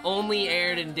 only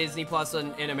aired in Disney Plus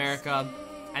in America,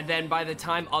 and then by the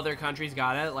time other countries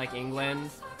got it, like England,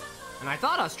 and I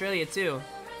thought Australia too,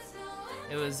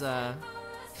 it was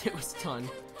done.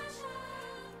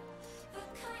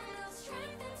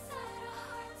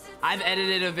 I've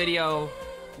edited a video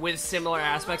with similar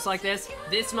aspects like this.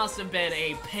 This must have been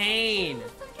a pain.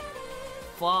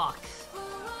 Fuck.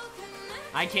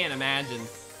 I can't imagine.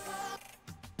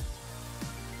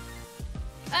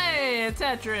 Hey,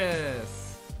 Tetris!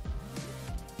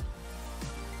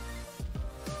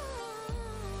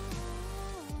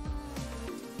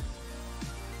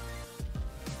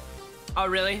 Oh,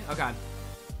 really? Okay.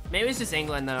 Maybe it's just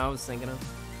England that I was thinking of.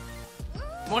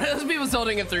 One of those people's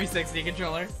holding a 360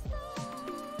 controller.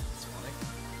 That's funny.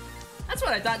 That's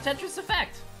what I thought, Tetris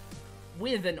Effect.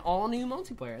 With an all-new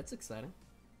multiplayer. That's exciting.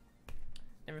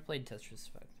 Never played Tetris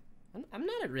Effect. I'm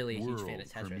not really a huge fan of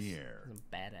Tetris. Premiere. I'm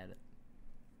bad at it.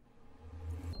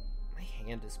 My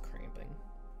hand is cramping.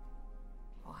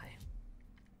 Why?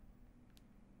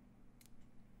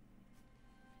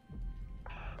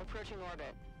 Approaching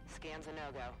orbit. Scans a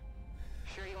no-go.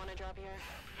 Sure you want to drop here?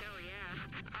 Hell yeah.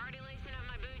 Already lacing up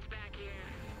my boots back here.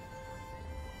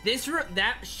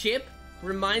 That ship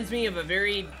reminds me of a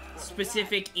very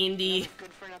specific indie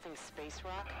Good-for-nothing space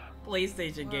rock?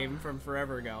 PlayStation game from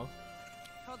forever ago.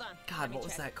 Hold on. God, what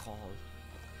was that called?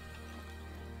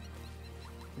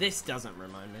 This doesn't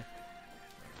remind me.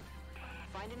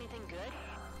 Find anything good?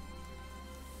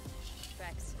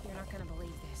 Bex, you're not gonna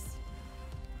believe this.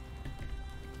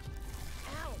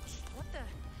 Ouch! What the?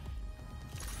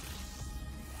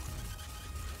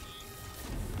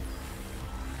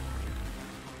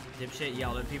 Dipshit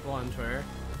yelled at people on Twitter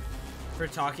for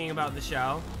talking about the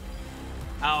show.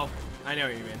 Oh, I know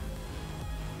what you mean.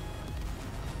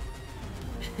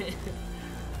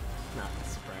 Not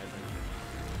surprising.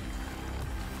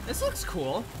 This looks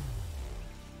cool.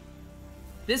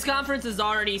 This conference is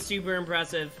already super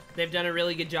impressive. They've done a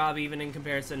really good job even in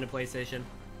comparison to PlayStation.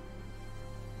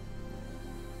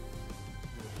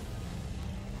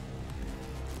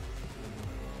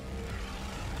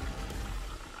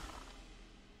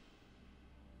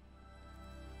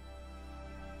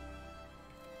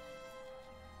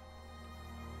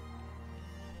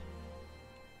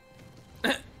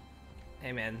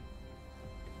 Hey man,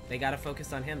 they gotta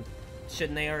focus on him.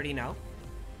 Shouldn't they already know?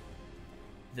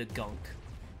 The gunk.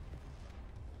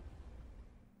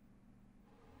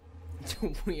 It's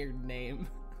a weird name.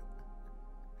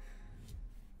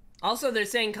 Also, they're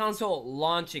saying console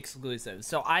launch exclusive,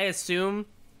 so I assume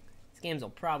these games will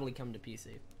probably come to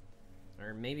PC.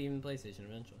 Or maybe even PlayStation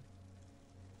eventually.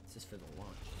 It's just for the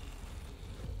launch.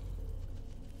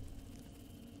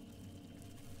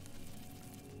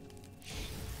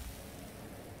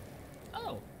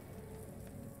 Oh.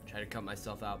 Try to cut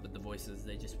myself out, but the voices,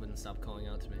 they just wouldn't stop calling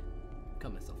out to me.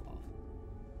 Cut myself off.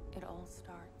 It all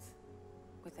starts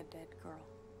with a dead girl.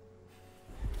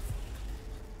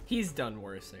 He's done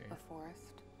worse there. The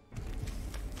forest.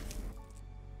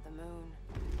 The moon.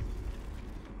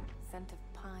 Scent of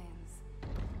pines.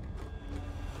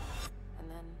 And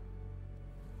then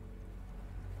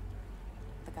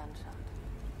the gunshot.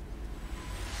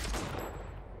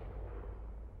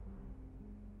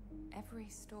 Every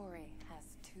story has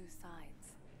two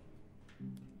sides.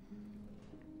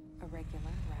 A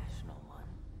regular, rational one,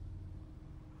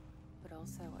 but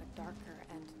also a darker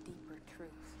and deeper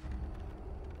truth.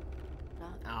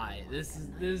 Not Aye, this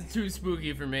is too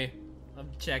spooky for me. I'm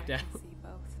checked out. see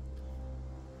both.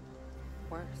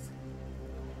 Worse.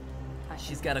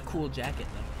 She's got a cool jacket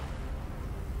though.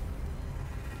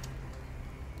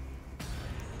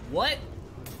 What?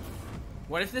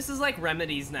 What if this is like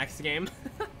Remedy's next game?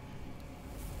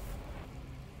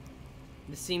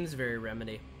 This seems very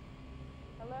Remedy.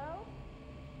 Hello?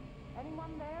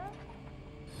 Anyone there?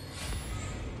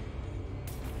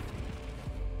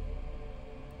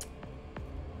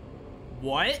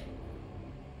 What? It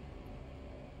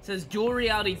says dual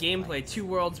reality gameplay, 2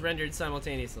 worlds rendered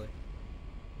simultaneously.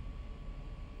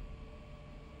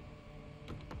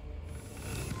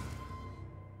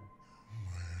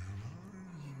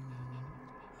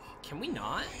 Can we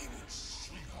not?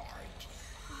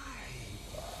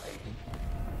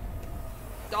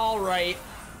 All right.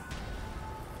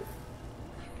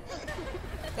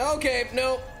 Okay,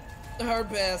 no. Hard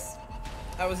pass.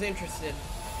 I was interested.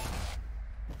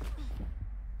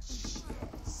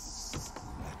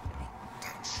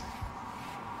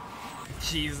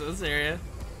 Jesus, Area.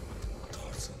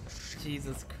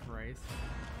 Jesus Christ.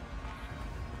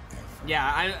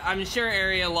 Yeah, I'm sure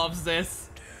Area loves this.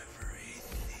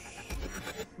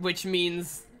 Which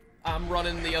means I'm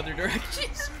running the other direction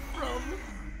from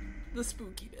the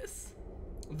spookiness.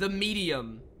 The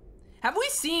medium. Have we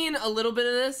seen a little bit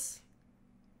of this?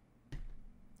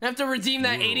 I have to redeem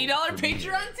that $80 Patreon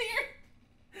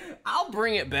tier? I'll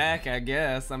bring it back, I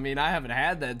guess. I mean, I haven't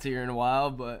had that tier in a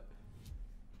while, but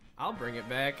I'll bring it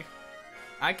back.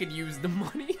 I could use the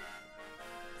money.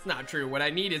 It's not true. What I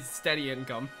need is steady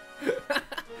income.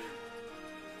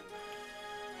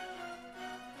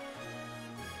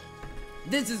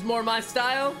 This is more my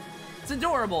style. It's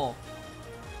adorable.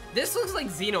 This looks like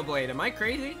Xenoblade. Am I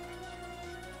crazy?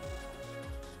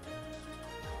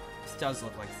 This does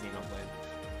look like Xenoblade.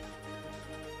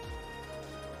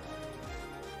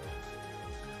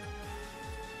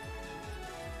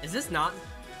 Is this not?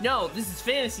 No, this is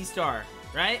Phantasy Star,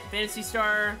 right? Phantasy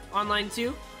Star Online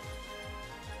 2?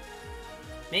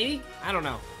 Maybe? I don't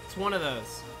know. It's one of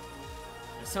those.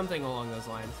 There's something along those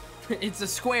lines. It's a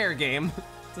Square game.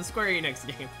 It's a Square Enix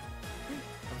game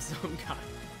of some kind.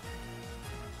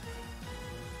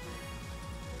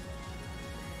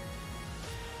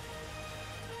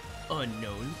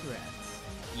 Unknown threats.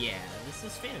 Yeah, this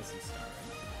is Phantasy Star,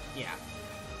 right? Yeah.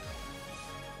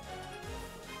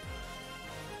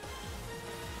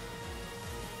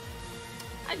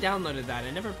 I downloaded that.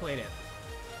 I never played it.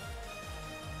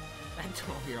 That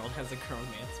 12-year-old has a grown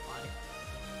man's body.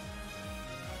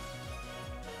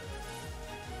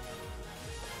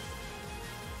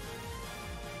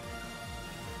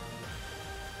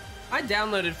 I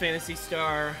downloaded Phantasy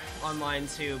Star Online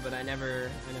too, but I never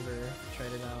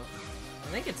tried it out. I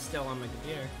think it's still on my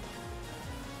computer.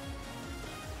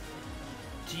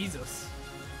 Jesus.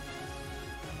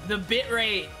 The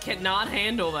bitrate cannot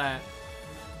handle that.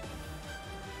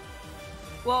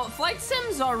 Well, Flight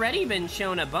Sim's already been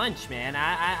shown a bunch, man.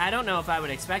 I don't know if I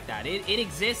would expect that. It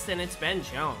exists and it's been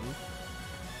shown.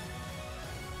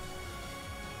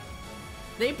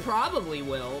 They probably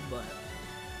will, but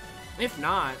if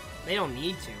not, they don't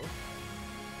need to.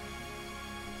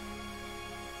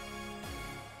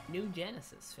 New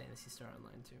Genesis Phantasy Star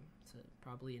Online too. It's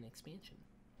probably an expansion.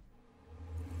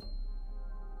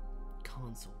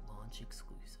 Console launch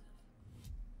exclusive.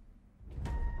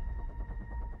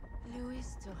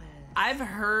 I've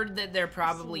heard that they're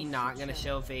probably not gonna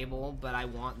show Fable, but I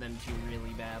want them to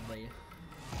really badly.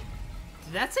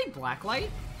 Did that say Blacklight?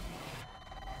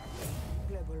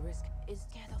 Global risk is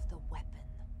scared of the weapon.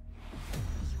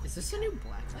 Is this a new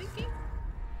Blacklight game?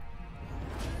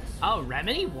 Oh,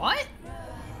 Remedy? What?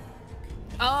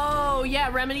 Oh, yeah,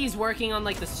 Remedy's working on,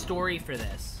 like, the story for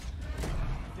this.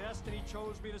 Destiny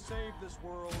chose me to save this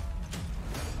world.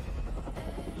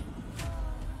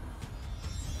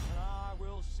 And I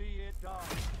will see it done.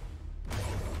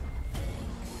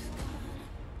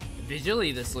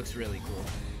 Visually, this looks really cool.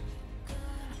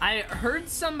 I heard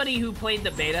somebody who played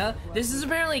the beta. This is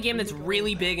apparently a game that's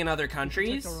really big in other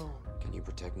countries. Can you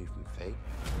protect me from fate?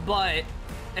 But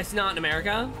it's not in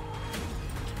America.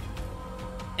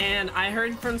 And I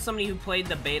heard from somebody who played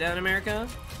the beta in America.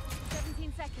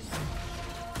 17 seconds.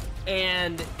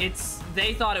 And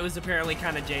they thought it was apparently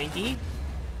kind of janky.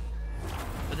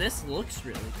 But this looks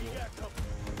really cool.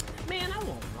 Man, I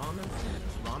want ramen.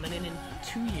 Ramen in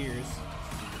 2 years.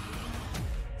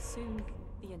 Soon,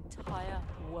 the entire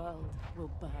world will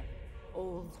burn.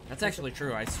 All. That's actually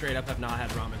true. I straight up have not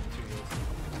had ramen in 2 years.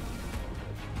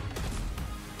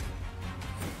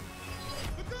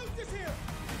 The ghost is here!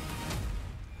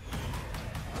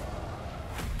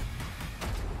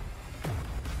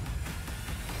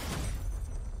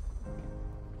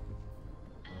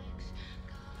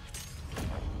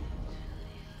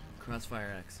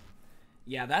 Crossfire X.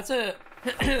 Yeah, that's a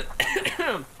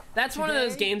that's one of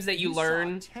those games that you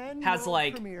learn has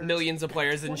like millions of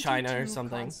players in China or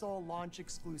something. Console launch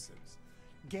exclusives.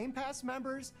 Game Pass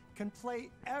members can play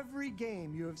every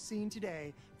game you have seen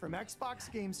today from Xbox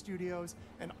Game Studios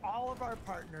and all of our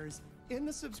partners in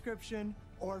the subscription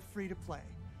or free to play.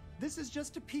 This is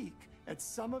just a peek at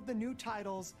some of the new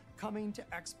titles coming to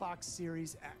Xbox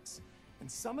Series X. And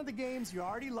some of the games you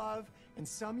already love and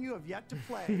some you have yet to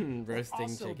play will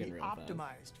also be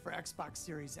optimized for Xbox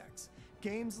Series X.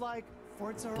 Games like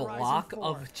Forza Horizon 4,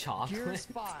 of chocolate. Gears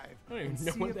 5, I don't even and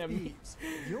know Sea what of that Thieves. means.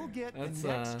 You'll get the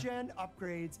next-gen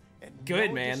upgrades at good,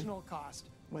 no man. additional cost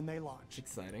when they launch.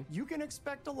 Exciting. You can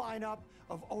expect a lineup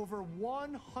of over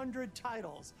 100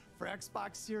 titles for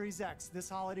Xbox Series X this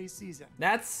holiday season.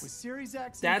 That's with Series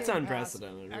X. That's and Game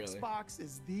unprecedented, Pass, really. Xbox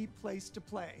is the place to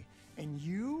play, and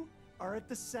you are at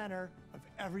the center of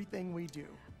everything we do.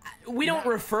 We don't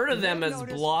refer to them as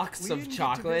blocks of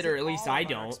chocolate, or at least I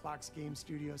don't. Xbox Game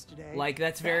Studios today. Like,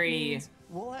 that's very.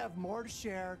 We'll have more to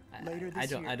share later this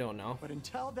year. I don't know. But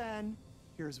until then,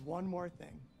 here's one more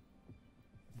thing.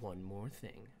 One more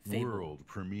thing. World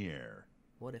premiere.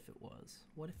 What if it was?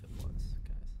 What if it was,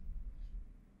 guys?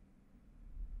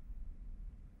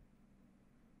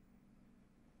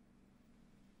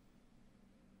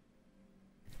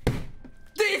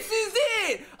 This is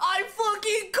it! I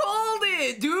fucking called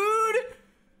it, dude!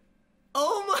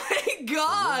 Oh my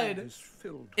god!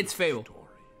 It's Fable.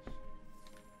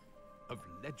 Of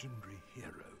legendary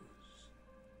heroes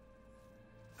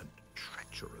and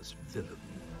treacherous villains.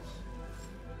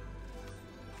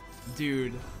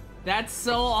 Dude, that's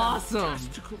so awesome!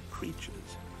 Fantastical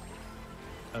creatures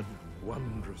and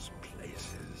wondrous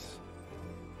places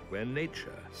where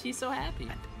nature She's so happy.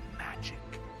 and magic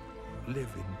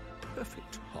live in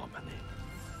perfect harmony.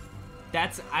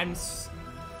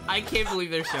 I can't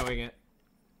believe they're showing it.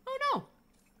 Oh no!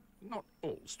 Not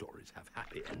all stories have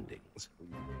happy endings.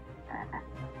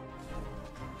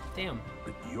 Damn.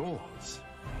 But yours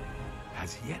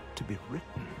has yet to be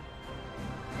written.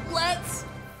 Let's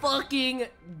fucking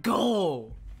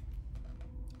go.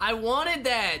 I wanted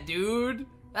that, dude.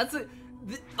 That's a...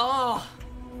 oh.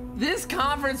 This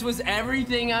conference was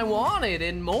everything I wanted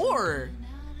and more.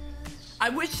 I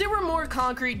wish there were more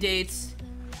concrete dates.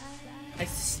 I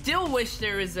still wish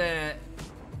there was an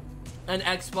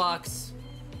Xbox,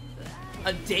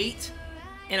 a date,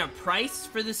 and a price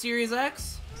for the Series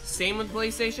X. Same with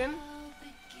PlayStation.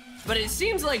 But it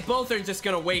seems like both are just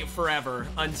gonna wait forever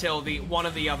until one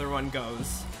of the other one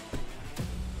goes.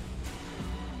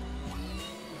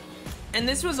 And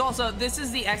this is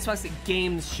the Xbox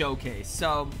Games Showcase,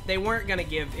 so they weren't gonna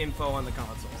give info on the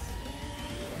consoles.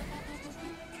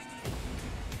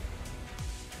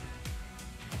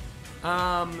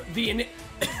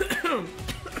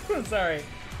 Sorry.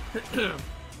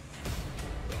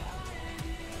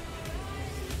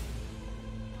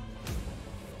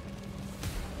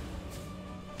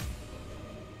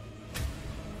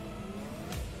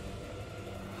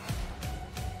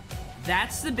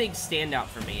 That's the big standout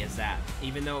for me, is that,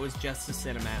 even though it was just a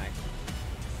cinematic.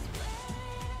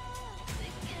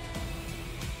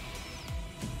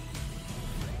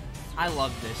 I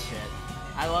love this shit.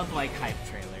 I love, like, hype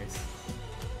trailers.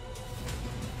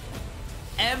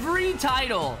 Every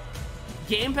title!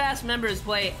 Game Pass members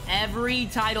play every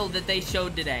title that they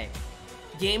showed today.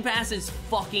 Game Pass is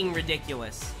fucking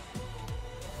ridiculous.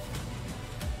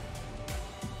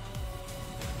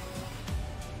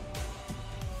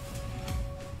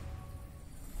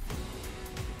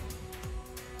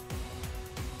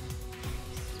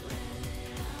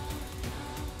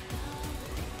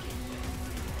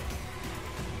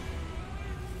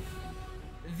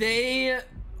 They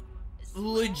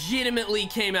legitimately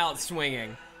came out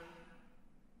swinging.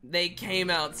 They came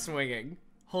out swinging.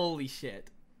 Holy shit.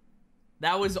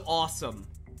 That was awesome.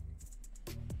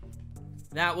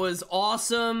 That was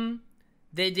awesome.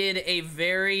 They did a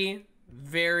very,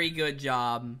 very good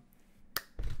job.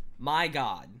 My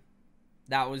God.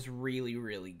 That was really,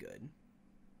 really good.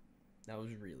 That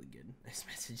was really good. This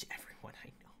message everyone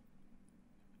I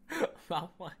know.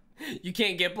 About what? You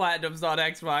can't get platinums on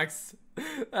Xbox.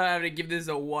 I have to give this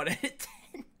a 1 out of 10.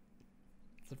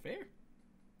 Is it fair?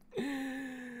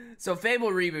 So Fable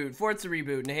reboot, Forza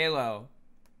reboot, and Halo.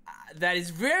 That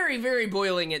is very, very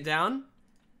boiling it down.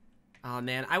 Oh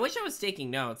man, I wish I was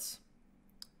taking notes.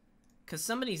 Because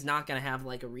somebody's not going to have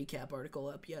like a recap article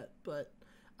up yet. But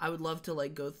I would love to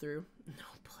like go through. No,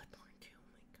 Bloodborne 2,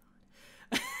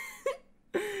 oh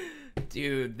my God.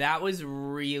 Dude, that was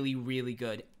really, really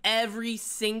good. Every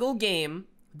single game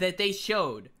that they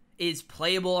showed is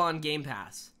playable on Game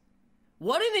Pass.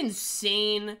 What an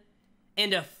insane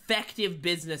and effective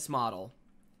business model.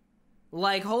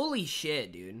 Like, holy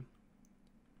shit, dude.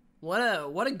 What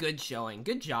a good showing.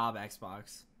 Good job,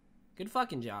 Xbox. Good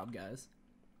fucking job, guys.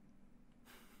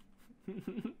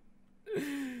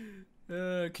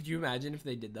 Could you imagine if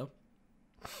they did, though?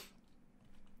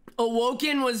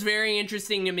 Awoken was very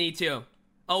interesting to me, too.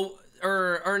 Oh,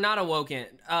 or not Awoken.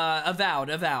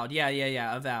 Avowed.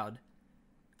 Yeah, Avowed.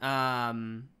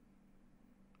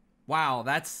 Wow,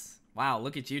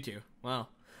 look at you two. Wow.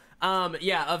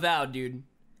 Yeah, Avowed, dude.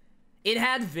 It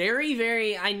had very,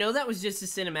 very, I know that was just a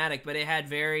cinematic, but it had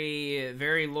very,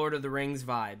 very Lord of the Rings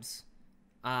vibes.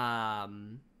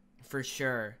 For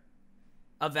sure.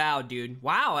 Avowed, dude.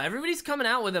 Wow, everybody's coming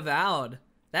out with Avowed.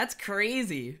 That's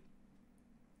crazy.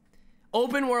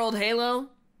 Open world Halo.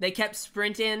 They kept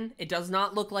sprinting. It does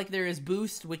not look like there is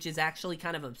boost, which is actually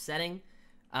kind of upsetting.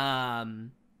 But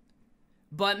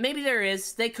maybe there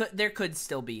is. There could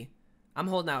still be. I'm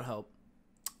holding out hope.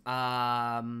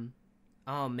 Oh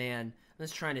man, I'm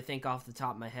just trying to think off the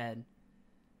top of my head.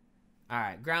 All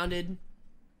right, Grounded,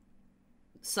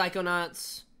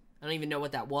 Psychonauts. I don't even know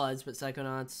what that was, but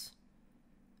Psychonauts.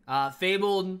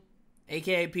 Fabled,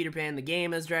 aka Peter Pan the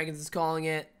game, as Dragons is calling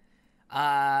it.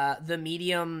 The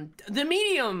Medium. The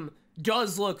Medium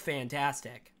does look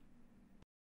fantastic.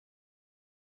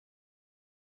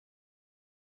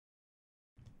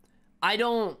 I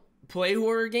don't play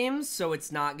horror games, so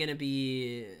it's not gonna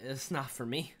be, it's not for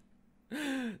me.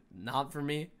 Not for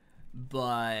me.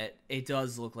 But it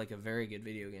does look like a very good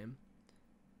video game.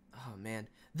 Oh man.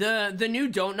 The new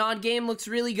Don't Nod game looks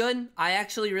really good. I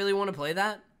actually really want to play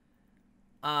that.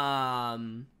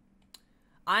 I'm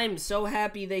so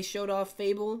happy they showed off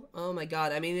Fable. Oh my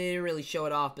god. I mean, they didn't really show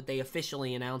it off, but they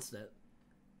officially announced it.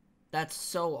 That's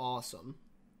so awesome.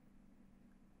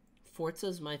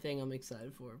 Forza's my thing I'm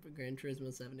excited for, but Gran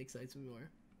Turismo 7 excites me more.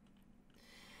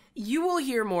 You will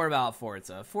hear more about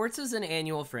Forza. Forza's an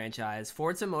annual franchise.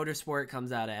 Forza Motorsport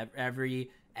comes out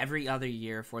every every other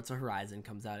year. Forza Horizon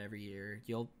comes out every year.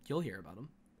 You'll hear about them.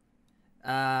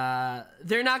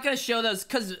 They're not gonna show those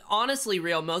because honestly,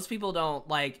 real, most people don't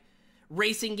like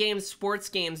racing games, sports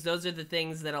games. Those are the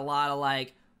things that a lot of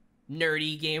like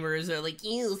nerdy gamers are like,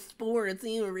 ew, sports,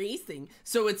 ew, racing.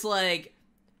 So it's like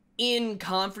in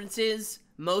conferences,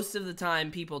 most of the time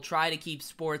people try to keep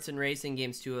sports and racing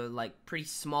games to a like pretty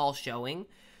small showing.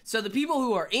 So the people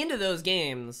who are into those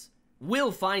games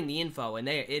will find the info and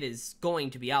it is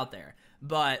going to be out there,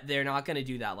 but they're not going to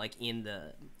do that like in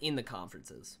the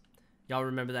conferences. Y'all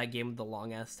remember that game with the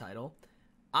long ass title?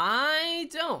 I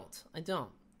don't.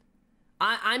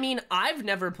 I mean, I've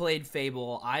never played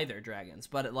Fable either, Dragons,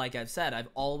 but like I've said, I've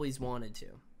always wanted to.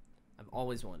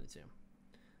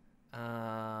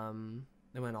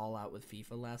 They went all out with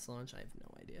FIFA last launch. I have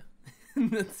no idea.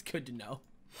 That's good to know.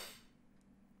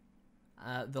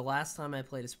 The last time I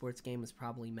played a sports game was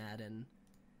probably Madden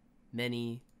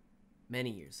many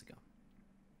years ago.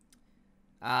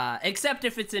 Except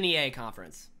if it's an EA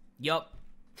conference. Yup.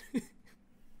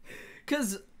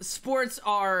 Because sports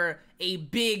are a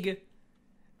big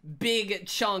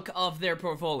chunk of their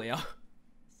portfolio.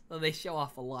 So they show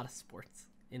off a lot of sports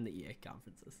in the EA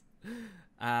conferences.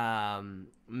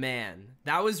 Man,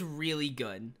 that was really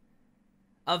good.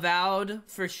 Avowed,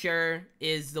 for sure,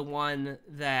 is the one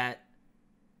that...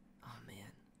 Oh,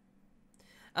 man.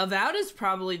 Avowed is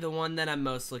probably the one that I'm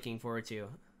most looking forward to.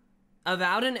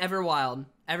 Avowed and Everwild.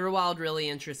 Everwild really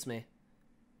interests me.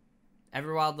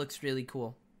 Everwild looks really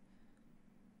cool.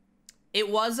 It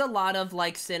was a lot of,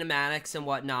 like, cinematics and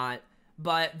whatnot,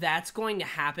 but that's going to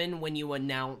happen when you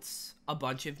announce a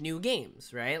bunch of new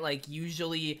games, right? Like,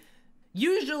 usually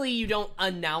you don't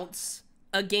announce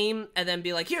a game and then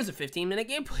be like, here's a 15-minute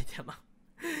gameplay demo.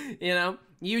 You know?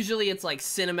 Usually it's, like,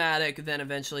 cinematic, then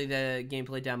eventually the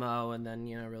gameplay demo, and then,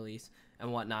 you know, release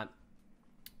and whatnot.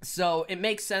 So, it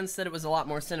makes sense that it was a lot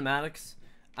more cinematics.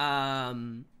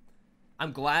 I'm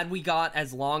glad we got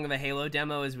as long of a Halo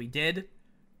demo as we did.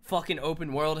 Fucking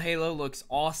open world Halo looks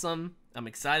awesome. I'm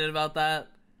excited about that.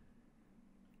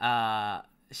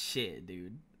 Shit,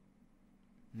 dude.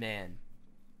 Man.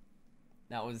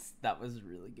 That was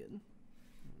really good.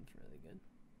 That was really good.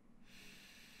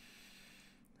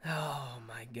 Oh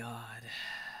my god.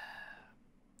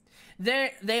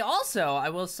 They also, I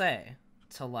will say,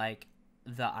 to like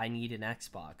the I need an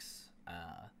Xbox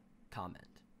comment,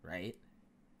 right?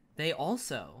 They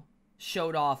also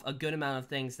showed off a good amount of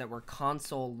things that were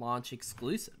console launch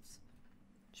exclusives,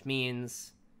 which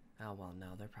means, oh well, no,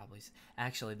 they're probably,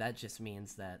 actually that just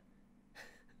means that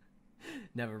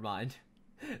never mind.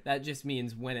 That just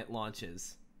means when it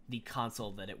launches, the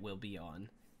console that it will be on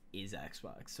is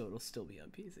Xbox, so it'll still be on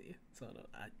PC. So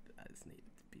I just need it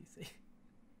to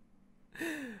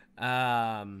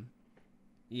PC.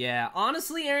 Yeah,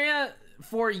 honestly, Area,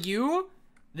 for you,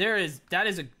 that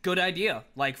is a good idea.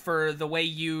 Like, for the way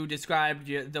you described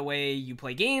the way you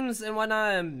play games and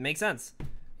whatnot, it makes sense,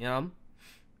 you know?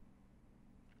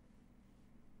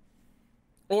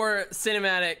 Or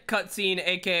cinematic cutscene,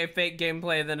 aka fake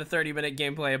gameplay, then a 30-minute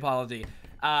gameplay apology.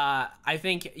 I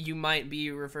think you might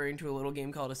be referring to a little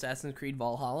game called Assassin's Creed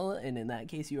Valhalla, and in that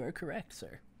case, you are correct,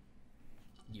 sir.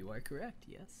 You are correct.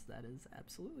 Yes, that is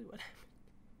absolutely what happened.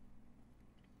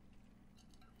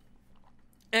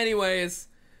 Anyways,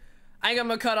 I think I'm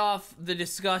gonna cut off the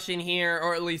discussion here,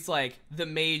 or at least like the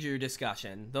major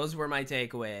discussion. Those were my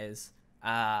takeaways.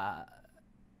 I'm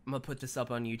gonna put this up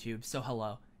on YouTube. So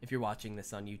hello, if you're watching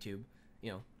this on YouTube,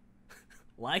 you know,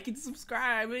 like and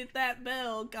subscribe, hit that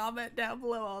bell, comment down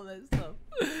below, all that stuff.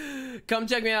 Come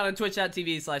check me out on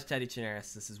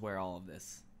twitch.tv/TeddyChinaris. This is where all of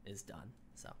this is done.